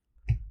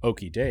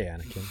 Okie day,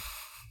 Anakin.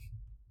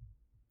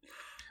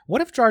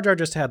 What if Jar Jar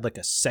just had like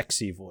a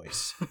sexy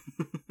voice?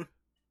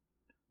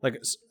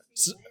 Like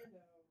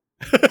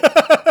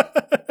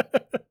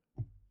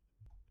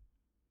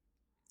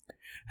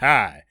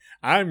Hi,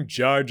 I'm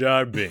Jar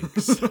Jar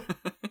Binks.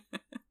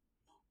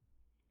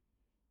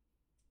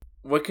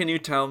 What can you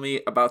tell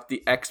me about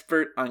the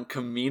expert on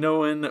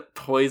Kaminoan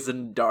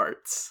poison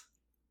darts?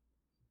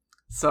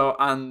 So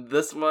on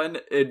this one,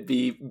 it'd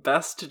be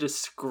best to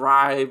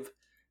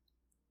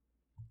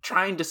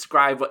try and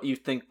describe what you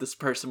think this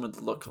person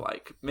would look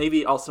like.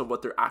 Maybe also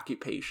what their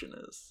occupation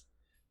is.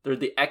 They're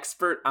the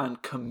expert on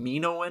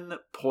Kaminoan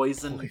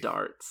poison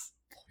darts.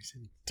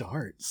 Poison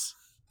darts.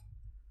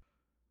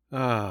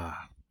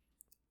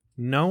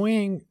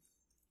 Knowing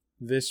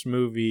this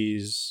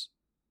movie's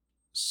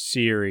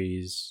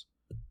series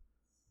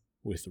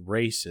with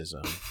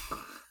racism,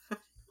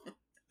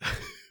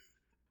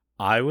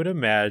 I would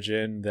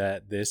imagine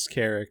that this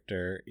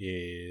character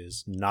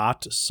is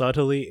not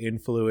subtly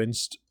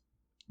influenced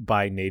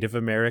by Native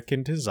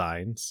American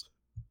designs.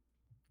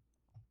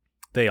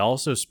 They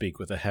also speak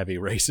with a heavy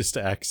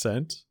racist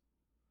accent.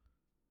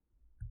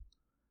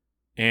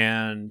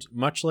 And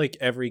much like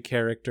every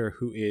character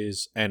who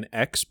is an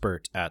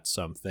expert at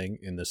something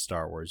in the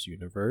Star Wars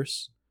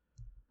universe,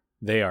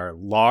 they are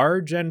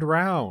large and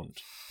round.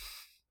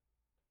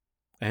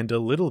 And a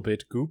little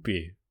bit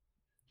goopy.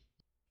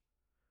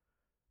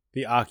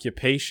 The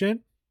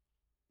occupation?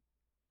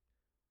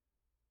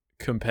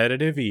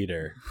 Competitive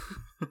eater.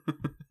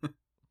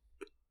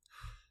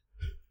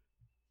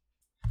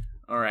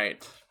 All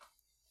right.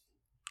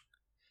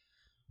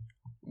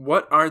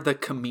 What are the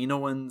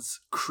Kaminoans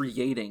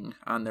creating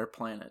on their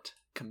planet?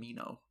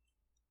 Kamino.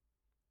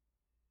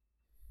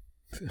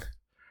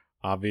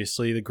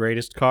 Obviously the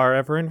greatest car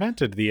ever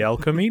invented, the El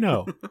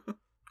Camino.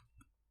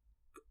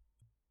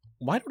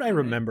 Why don't I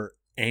remember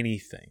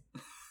anything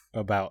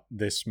about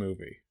this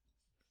movie?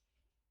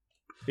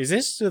 Is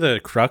this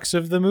the crux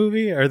of the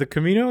movie? Are the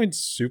Kaminoans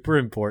super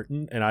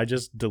important and I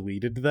just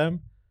deleted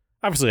them?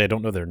 Obviously, I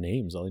don't know their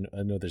names.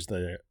 I know there's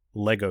the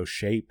Lego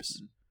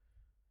shapes.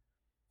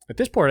 At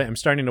this point, I'm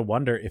starting to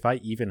wonder if I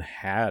even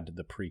had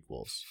the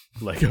prequels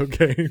Lego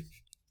game.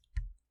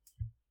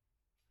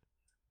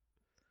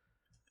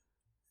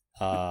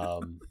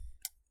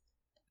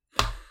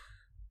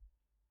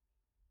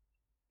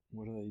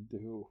 What do they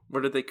do?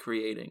 What are they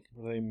creating?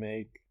 What do they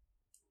make?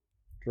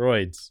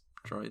 Droids.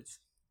 Droids.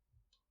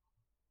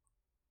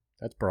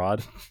 That's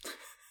broad.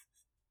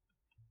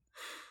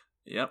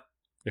 Yep.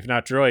 If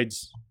not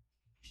droids,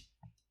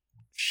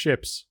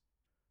 ships.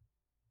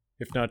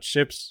 If not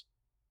ships,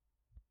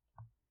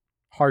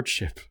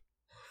 hardship.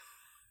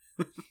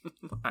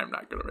 I'm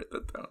not gonna write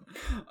that down.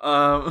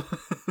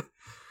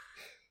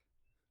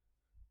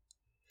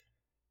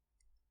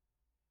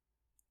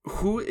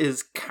 Who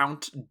is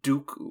Count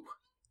Dooku?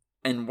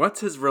 And what's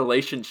his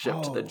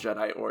relationship to the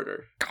Jedi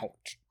Order?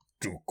 Count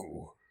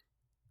Dooku.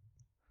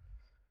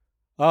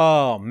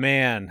 Oh,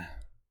 man.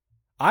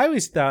 I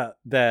always thought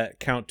that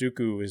Count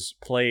Dooku was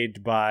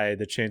played by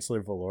the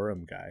Chancellor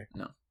Valorum guy.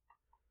 No.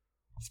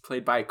 He's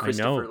played by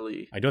Christopher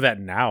Lee. I know that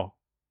now.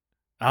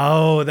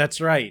 Oh,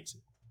 that's right.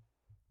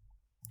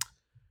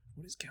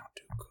 What is Count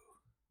Dooku?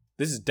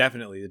 This is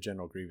definitely the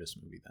General Grievous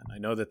movie then. I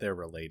know that they're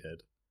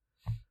related.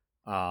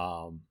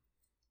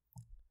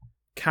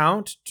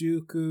 Count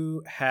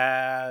Dooku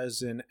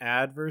has an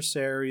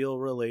adversarial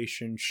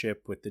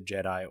relationship with the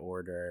Jedi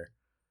Order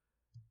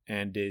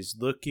and is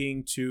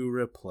looking to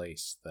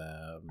replace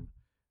them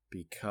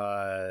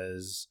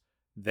because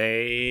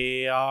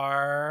they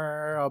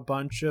are a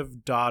bunch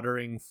of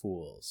doddering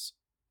fools.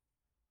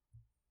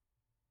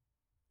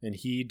 And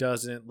he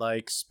doesn't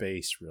like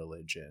space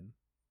religion.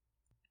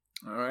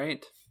 All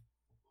right.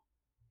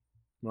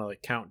 More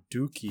like Count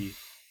Dookie.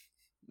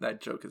 That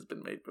joke has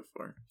been made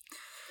before.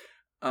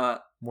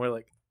 More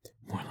like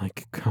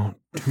Count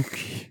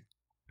Dookie.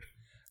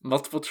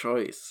 Multiple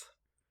choice.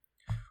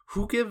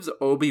 Who gives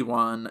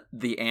Obi-Wan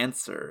the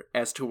answer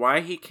as to why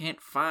he can't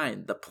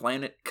find the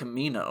planet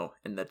Kamino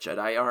in the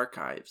Jedi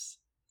archives?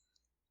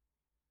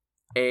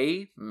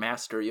 A.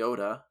 Master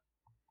Yoda.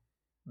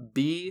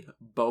 B.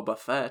 Boba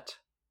Fett.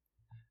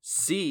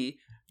 C.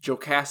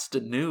 Jocasta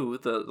Nu,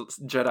 the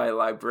Jedi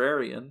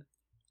librarian,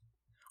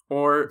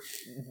 or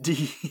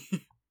D,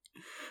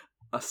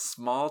 a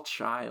small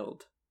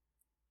child?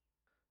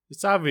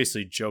 It's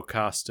obviously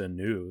Jocasta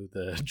Nu,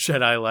 the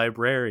Jedi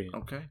librarian.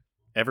 Okay.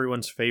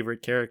 Everyone's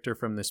favorite character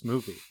from this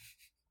movie.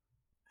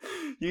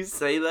 You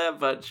say that,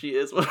 but she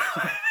is one of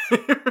my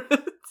favorites.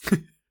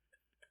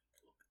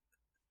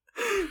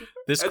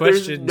 This And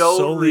there's question no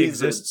solely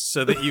reason. exists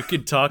so that you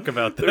can talk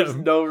about them. There's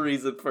no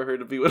reason for her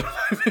to be one of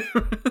my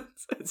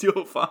favorites, as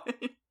you'll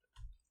find.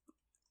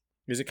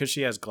 Is it because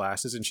she has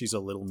glasses and she's a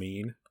little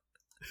mean?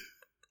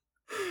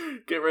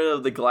 Get rid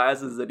of the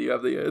glasses and you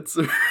have the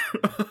answer.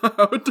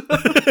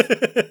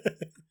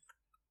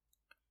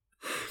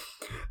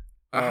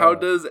 How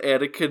does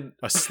Anakin...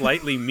 A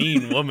slightly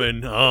mean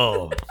woman.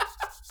 Oh.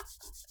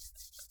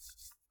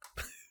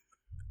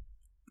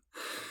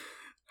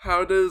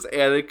 How does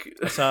Anakin...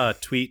 I saw a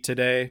tweet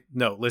today.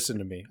 No, listen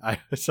to me. I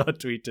saw a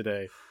tweet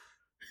today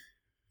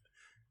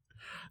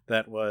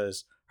that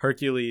was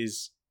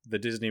Hercules, the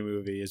Disney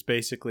movie, is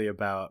basically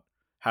about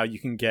how you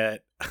can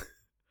get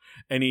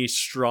any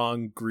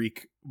strong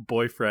Greek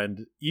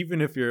boyfriend, even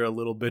if you're a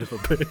little bit of a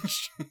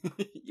bitch.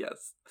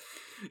 Yes.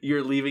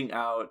 You're leaving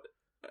out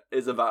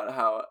is about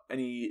how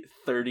any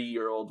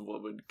 30-year-old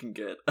woman can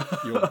get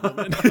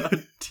a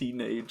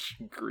teenage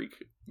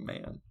Greek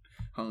man.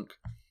 Hunk.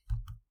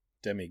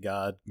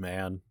 Demigod,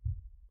 man.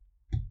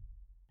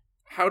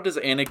 How does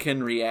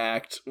Anakin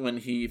react when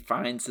he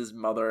finds his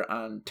mother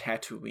on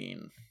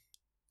Tatooine?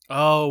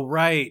 Oh,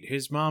 right.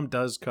 His mom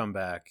does come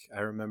back.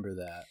 I remember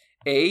that.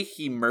 A,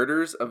 he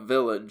murders a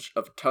village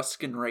of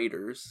Tusken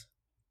Raiders.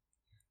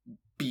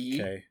 B,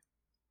 Okay.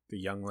 The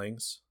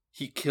younglings.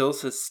 he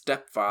kills his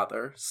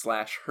stepfather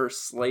 / her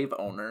slave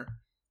owner.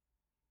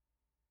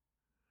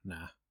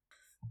 Nah.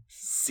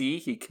 C,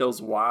 he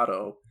kills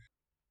Watto.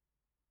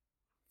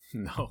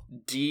 No.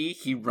 D,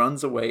 he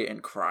runs away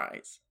and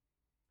cries.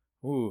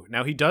 Ooh,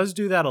 now he does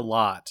do that a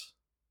lot.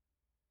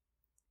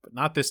 But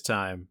not this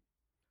time.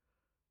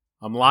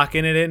 I'm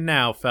locking it in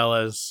now,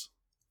 fellas.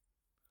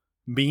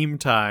 Beam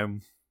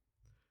time.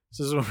 This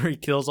is where he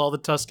kills all the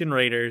Tusken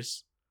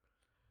Raiders.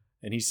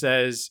 And he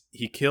says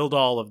he killed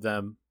all of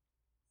them,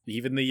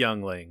 even the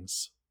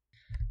younglings.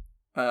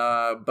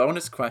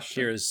 Bonus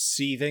question. Kira's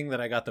seething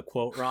that I got the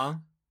quote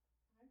wrong.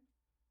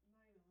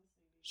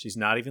 She's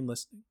not even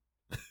listening.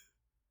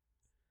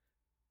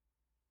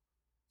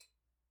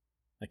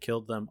 I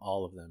killed them,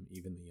 all of them,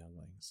 even the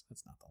younglings.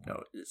 That's not the line.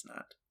 No, it is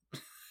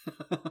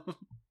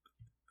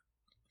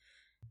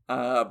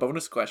not.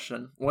 Bonus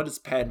question. What is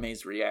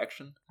Padme's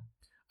reaction?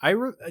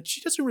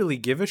 She doesn't really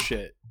give a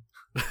shit.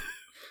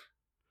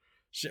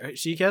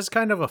 She has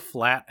kind of a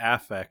flat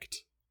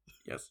affect.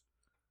 Yes.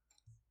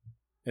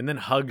 And then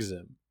hugs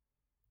him.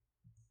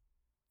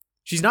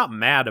 She's not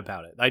mad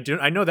about it.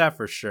 I know that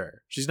for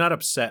sure. She's not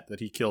upset that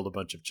he killed a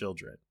bunch of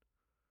children.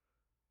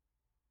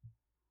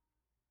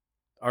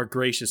 Our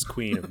gracious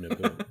queen of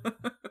Naboo.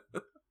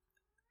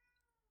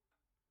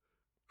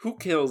 Who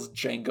kills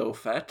Jango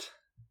Fett?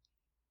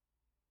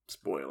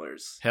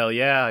 Spoilers. Hell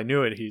yeah, I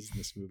knew it. He's in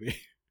this movie.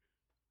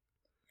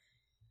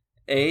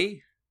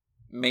 A,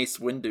 Mace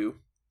Windu.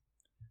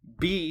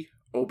 B,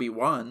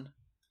 Obi-Wan.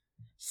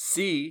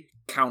 C,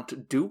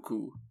 Count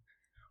Dooku.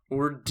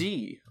 Or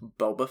D,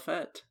 Boba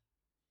Fett.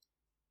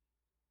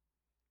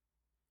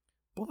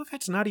 Boba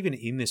Fett's not even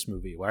in this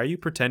movie. Why are you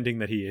pretending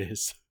that he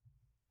is?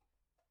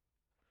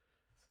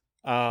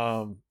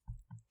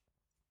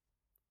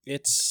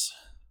 It's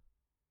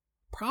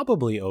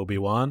probably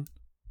Obi-Wan.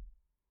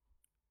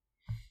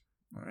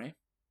 All right.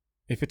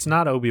 If it's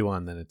not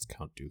Obi-Wan, then it's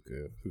Count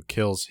Dooku, who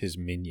kills his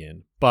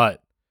minion.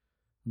 But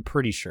I'm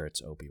pretty sure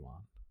it's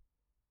Obi-Wan.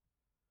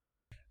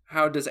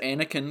 How does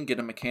Anakin get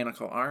a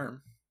mechanical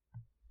arm?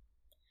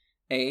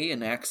 A,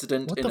 an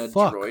accident What in the a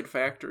fuck? droid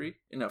factory.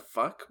 In a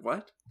fuck?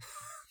 What?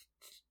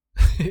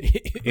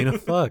 In a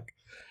fuck.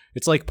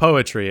 It's like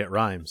poetry, it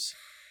rhymes.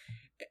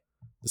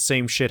 The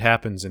same shit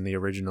happens in the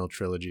original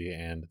trilogy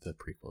and the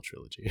prequel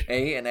trilogy.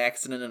 A, an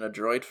accident in a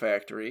droid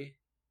factory.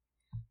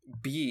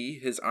 B,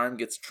 his arm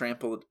gets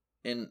trampled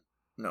in...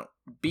 No.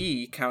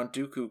 B, Count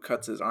Dooku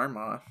cuts his arm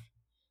off.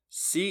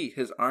 C,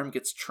 his arm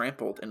gets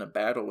trampled in a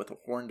battle with a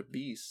horned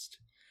beast.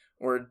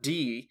 Or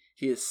D,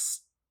 he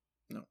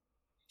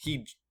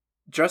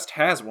just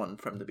has one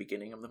from the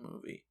beginning of the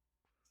movie.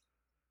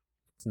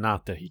 It's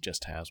not that he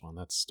just has one.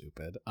 That's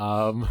stupid.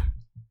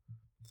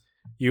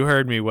 You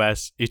heard me,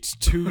 Wes. It's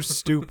too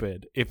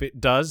stupid. If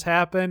it does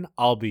happen,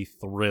 I'll be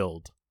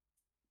thrilled.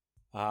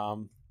 I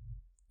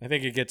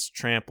think it gets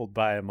trampled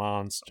by a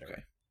monster.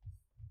 Okay.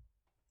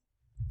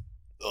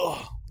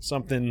 Ugh,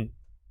 something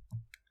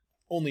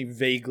only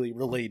vaguely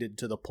related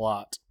to the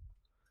plot.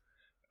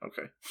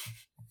 Okay.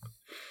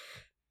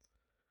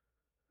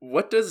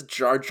 What does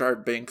Jar Jar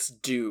Binks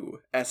do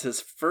as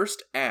his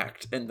first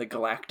act in the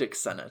Galactic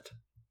Senate?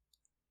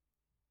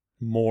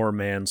 More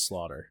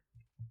manslaughter.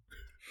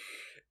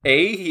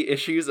 A, he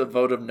issues a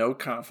vote of no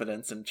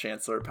confidence in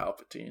Chancellor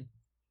Palpatine.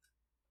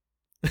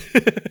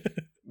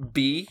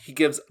 B, he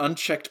gives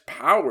unchecked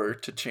power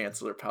to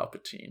Chancellor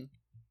Palpatine.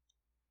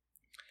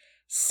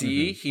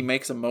 C. He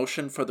makes a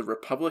motion for the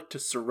Republic to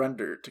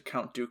surrender to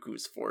Count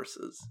Dooku's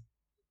forces.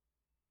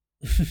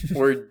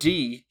 Or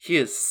D. He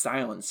is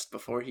silenced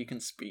before he can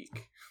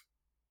speak.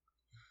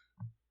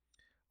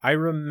 I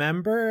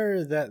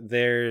remember that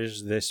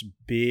there's this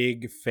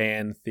big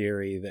fan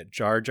theory that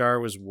Jar Jar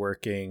was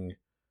working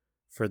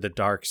for the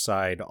dark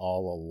side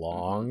all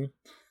along,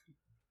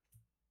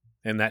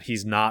 and that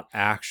he's not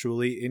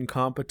actually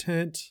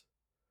incompetent.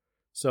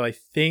 So I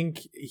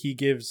think he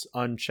gives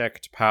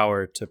unchecked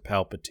power to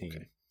Palpatine.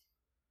 Okay.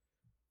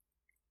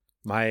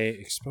 My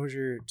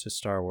exposure to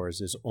Star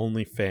Wars is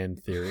only fan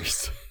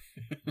theories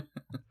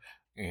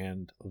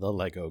and the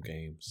Lego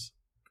games.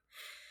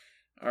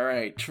 All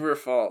right, true or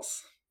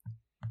false?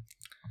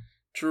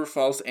 True or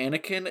false,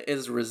 Anakin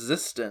is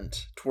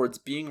resistant towards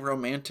being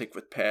romantic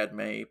with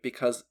Padme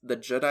because the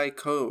Jedi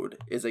Code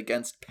is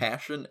against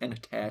passion and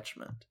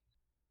attachment.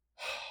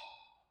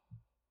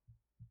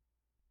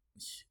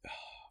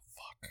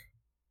 Fuck.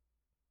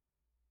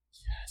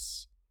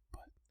 Yes,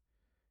 but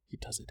he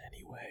does it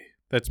anyway.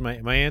 That's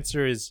my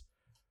answer is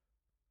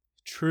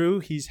true,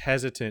 he's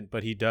hesitant,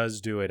 but he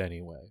does do it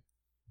anyway.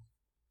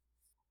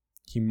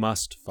 He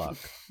must fuck.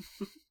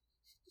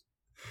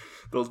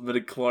 Those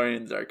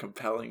midichlorians are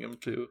compelling him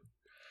to.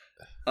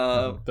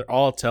 They're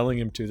all telling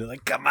him to. They're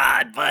like, come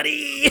on,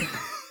 buddy!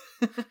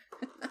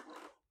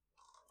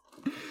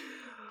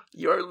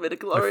 Your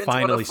midichlorians I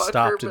finally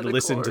stopped to midichlorian.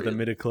 listen to the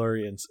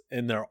midichlorians,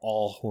 and they're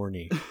all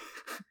horny.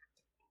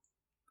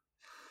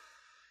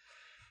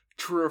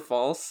 True or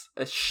false?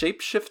 A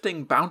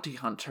shape-shifting bounty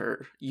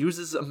hunter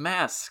uses a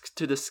mask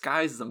to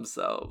disguise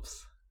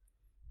themselves.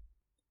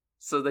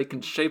 So they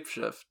can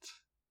shapeshift.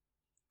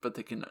 But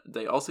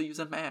they also use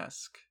a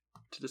mask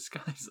to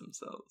disguise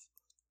themselves.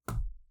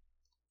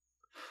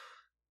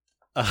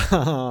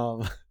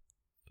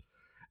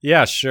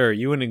 Yeah, sure.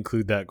 You wouldn't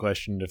include that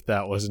question if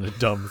that wasn't a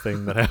dumb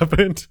thing that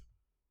happened.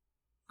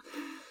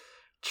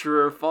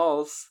 True or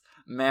false?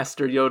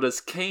 Master Yoda's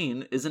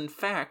cane is in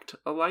fact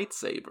a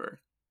lightsaber.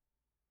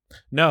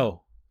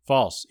 No,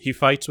 false. He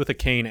fights with a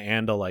cane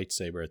and a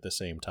lightsaber at the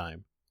same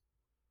time.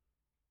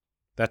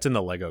 That's in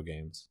the Lego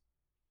games.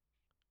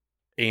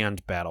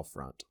 And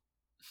Battlefront.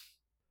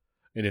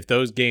 And if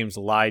those games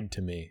lied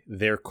to me,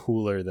 they're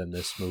cooler than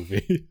this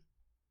movie.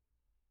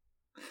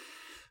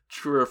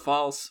 True or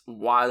false?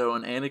 Watto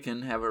and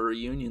Anakin have a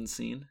reunion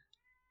scene.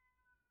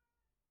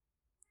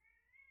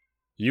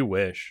 You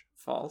wish.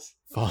 False.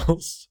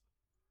 False.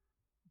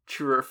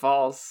 True or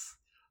false?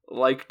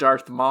 Like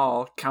Darth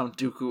Maul, Count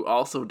Dooku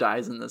also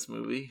dies in this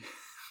movie.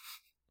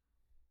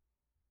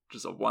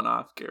 Just a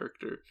one-off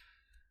character.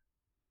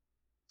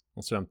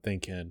 That's what I'm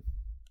thinking.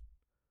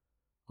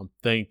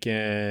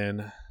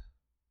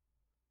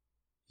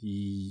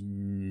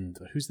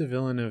 Who's the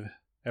villain of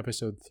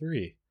Episode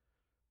 3?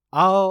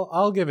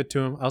 I'll give it to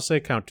him. I'll say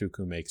Count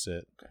Dooku makes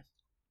it. Okay.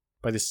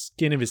 By the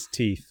skin of his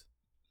teeth.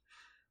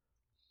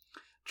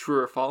 True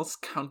or false?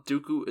 Count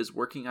Dooku is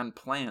working on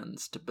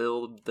plans to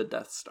build the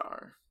Death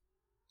Star.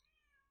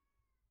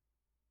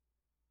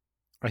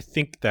 I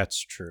think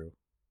that's true.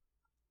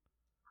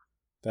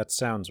 That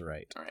sounds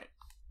right. All right.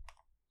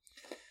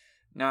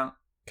 Now,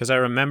 because I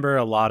remember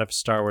a lot of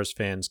Star Wars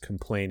fans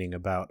complaining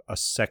about a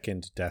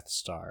second Death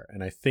Star,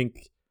 and I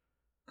think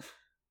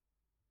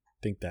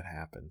that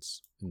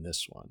happens in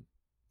this one.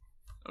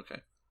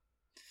 Okay.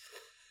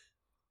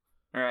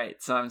 All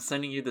right, so I'm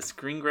sending you the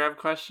screen grab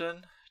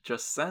question.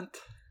 Just sent.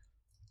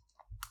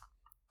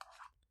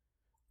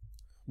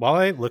 While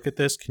I look at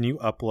this, can you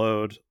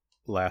upload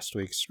last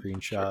week's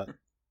screenshot? Sure.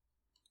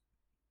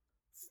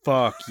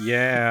 Fuck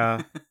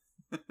yeah.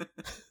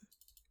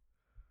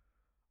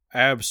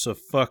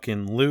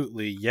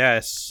 Abso-fucking-lutely,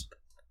 yes.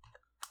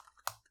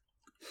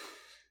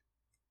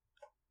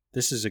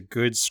 This is a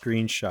good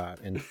screenshot,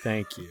 and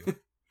thank you.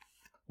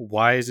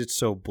 Why is it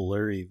so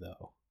blurry,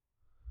 though?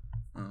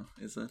 Oh,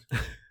 is it?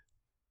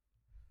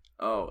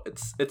 Oh,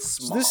 it's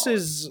small. So this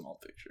is a small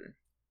picture.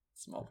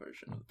 Small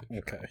version of the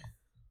picture. Okay.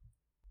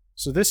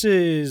 So this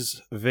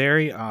is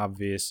very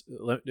obvious.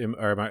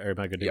 Am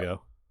I good to go?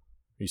 Are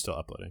you still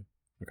uploading?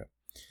 Okay.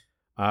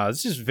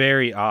 This is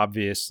very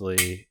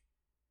obviously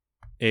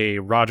a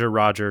Roger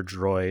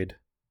droid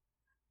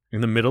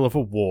in the middle of a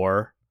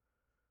war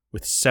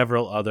with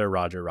several other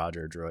Roger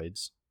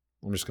droids.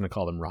 I'm just going to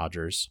call them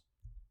Rogers.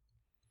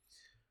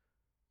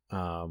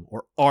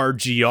 Or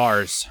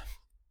RGRs.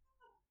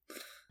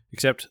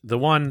 Except the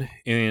one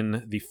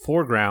in the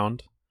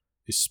foreground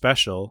is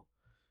special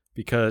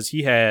because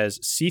he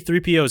has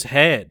C-3PO's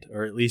head,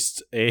 or at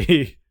least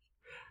a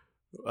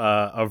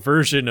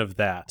version of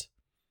that.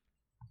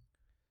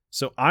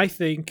 So I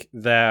think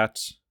that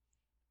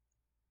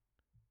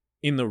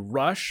in the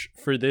rush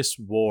for this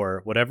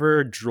war,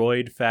 whatever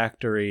droid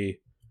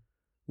factory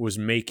was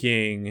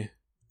making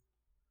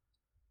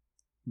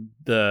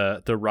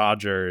the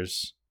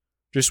Rogers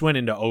just went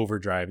into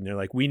overdrive, and they're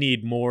like, we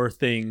need more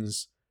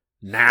things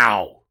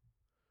now.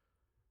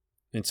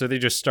 And so they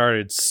just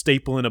started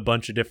stapling a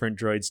bunch of different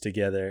droids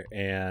together,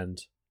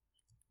 and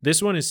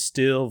this one is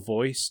still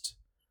voiced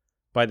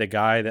by the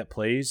guy that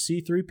plays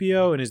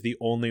C-3PO and is the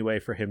only way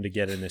for him to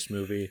get in this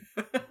movie.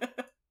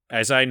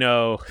 As I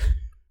know,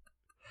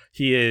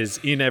 he is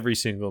in every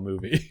single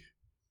movie.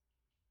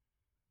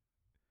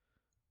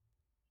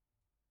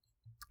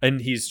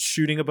 And he's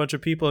shooting a bunch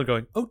of people and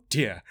going, "Oh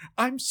dear,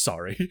 I'm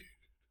sorry."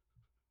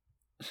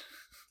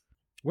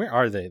 Where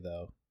are they,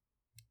 though?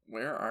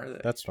 Where are they?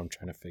 That's what I'm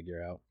trying to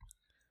figure out.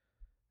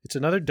 It's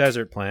another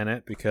desert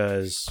planet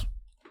because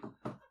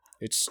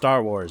it's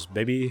Star Wars,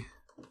 baby.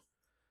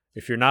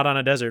 If you're not on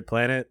a desert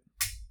planet,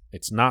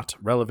 it's not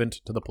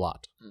relevant to the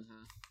plot.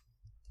 Mm-hmm.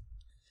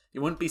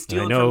 You wouldn't be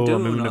stealing know from a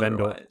Dune moon of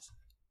Endor. otherwise.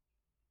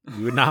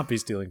 You would not be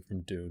stealing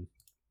from Dune.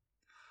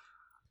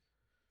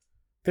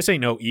 This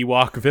ain't no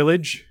Ewok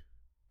village.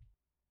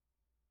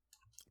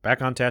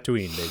 Back on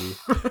Tatooine, baby.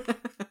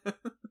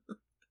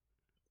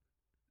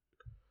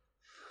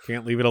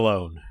 Can't leave it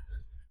alone.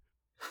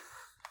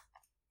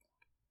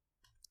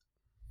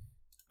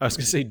 I was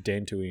going to say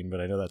Dantooine,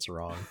 but I know that's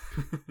wrong.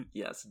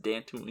 Yes,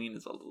 Dantooine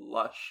is a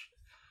lush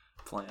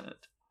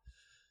planet.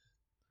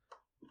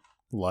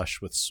 Lush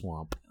with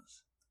swamp.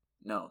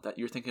 No, that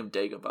you're thinking of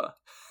Dagobah.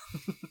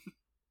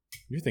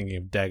 You're thinking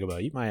of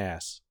Dagobah. Eat my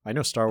ass. I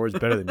know Star Wars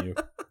better than you.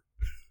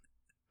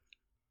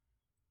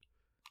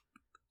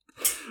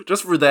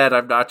 Just for that,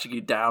 I'm notching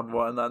you down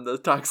one on the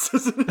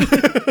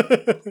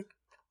toxicity.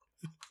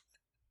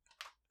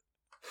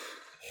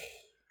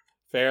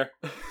 Fair.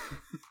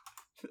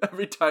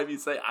 Every time you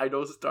say, I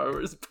know Star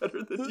Wars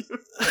better than you,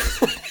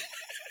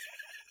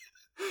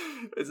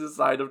 it's a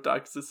sign of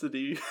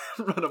toxicity.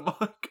 Run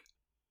amok.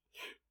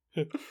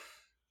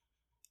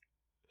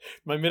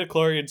 My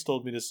midichlorians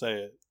told me to say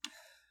it.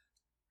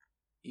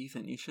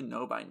 Ethan, you should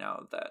know by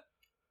now that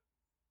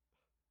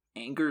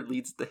anger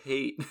leads to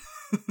hate.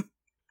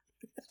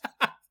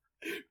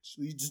 Which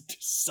leads to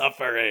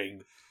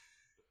suffering.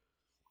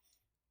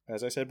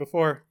 As I said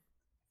before,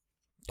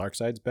 dark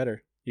side's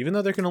better. Even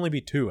though there can only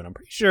be two, and I'm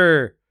pretty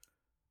sure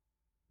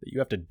that you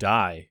have to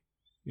die.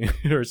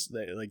 Or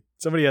like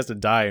somebody has to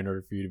die in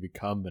order for you to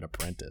become an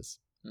apprentice.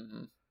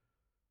 Mm-hmm.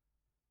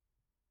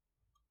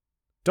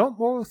 Don't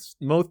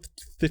most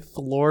Sith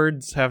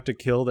Lords have to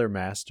kill their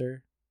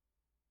master?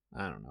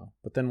 I don't know.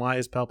 But then why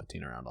is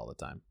Palpatine around all the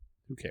time?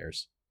 Who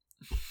cares?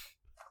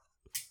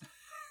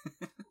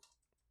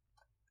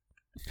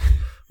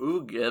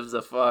 Who gives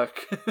a fuck?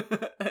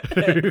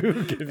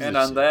 And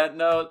on that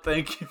note,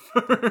 thank you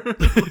for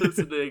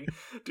listening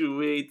to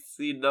We Ain't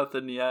Seen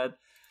Nothing Yet.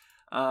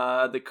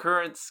 The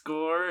current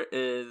score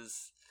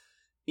is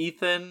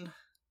Ethan.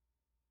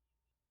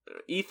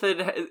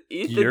 Ethan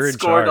You're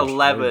scored in charge.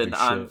 11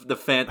 Holy on shit. The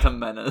Phantom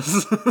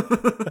Menace.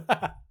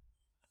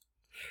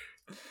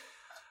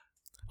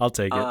 I'll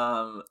take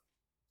it.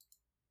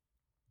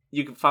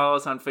 You can follow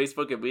us on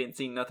Facebook at We Ain't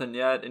Seen Nothing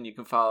Yet, and you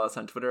can follow us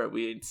on Twitter at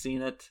We Ain't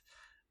Seen It.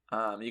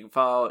 You can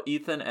follow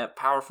Ethan at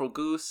Powerful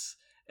Goose,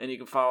 and you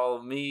can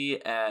follow me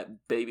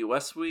at Baby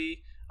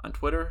Westwee on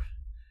Twitter.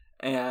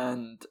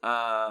 And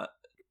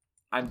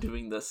I'm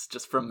doing this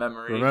just from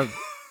memory.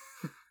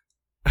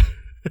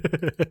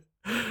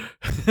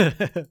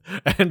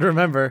 And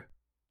remember,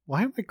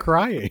 why am I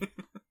crying?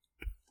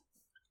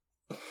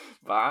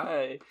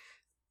 Bye.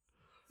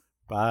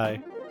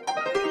 Bye.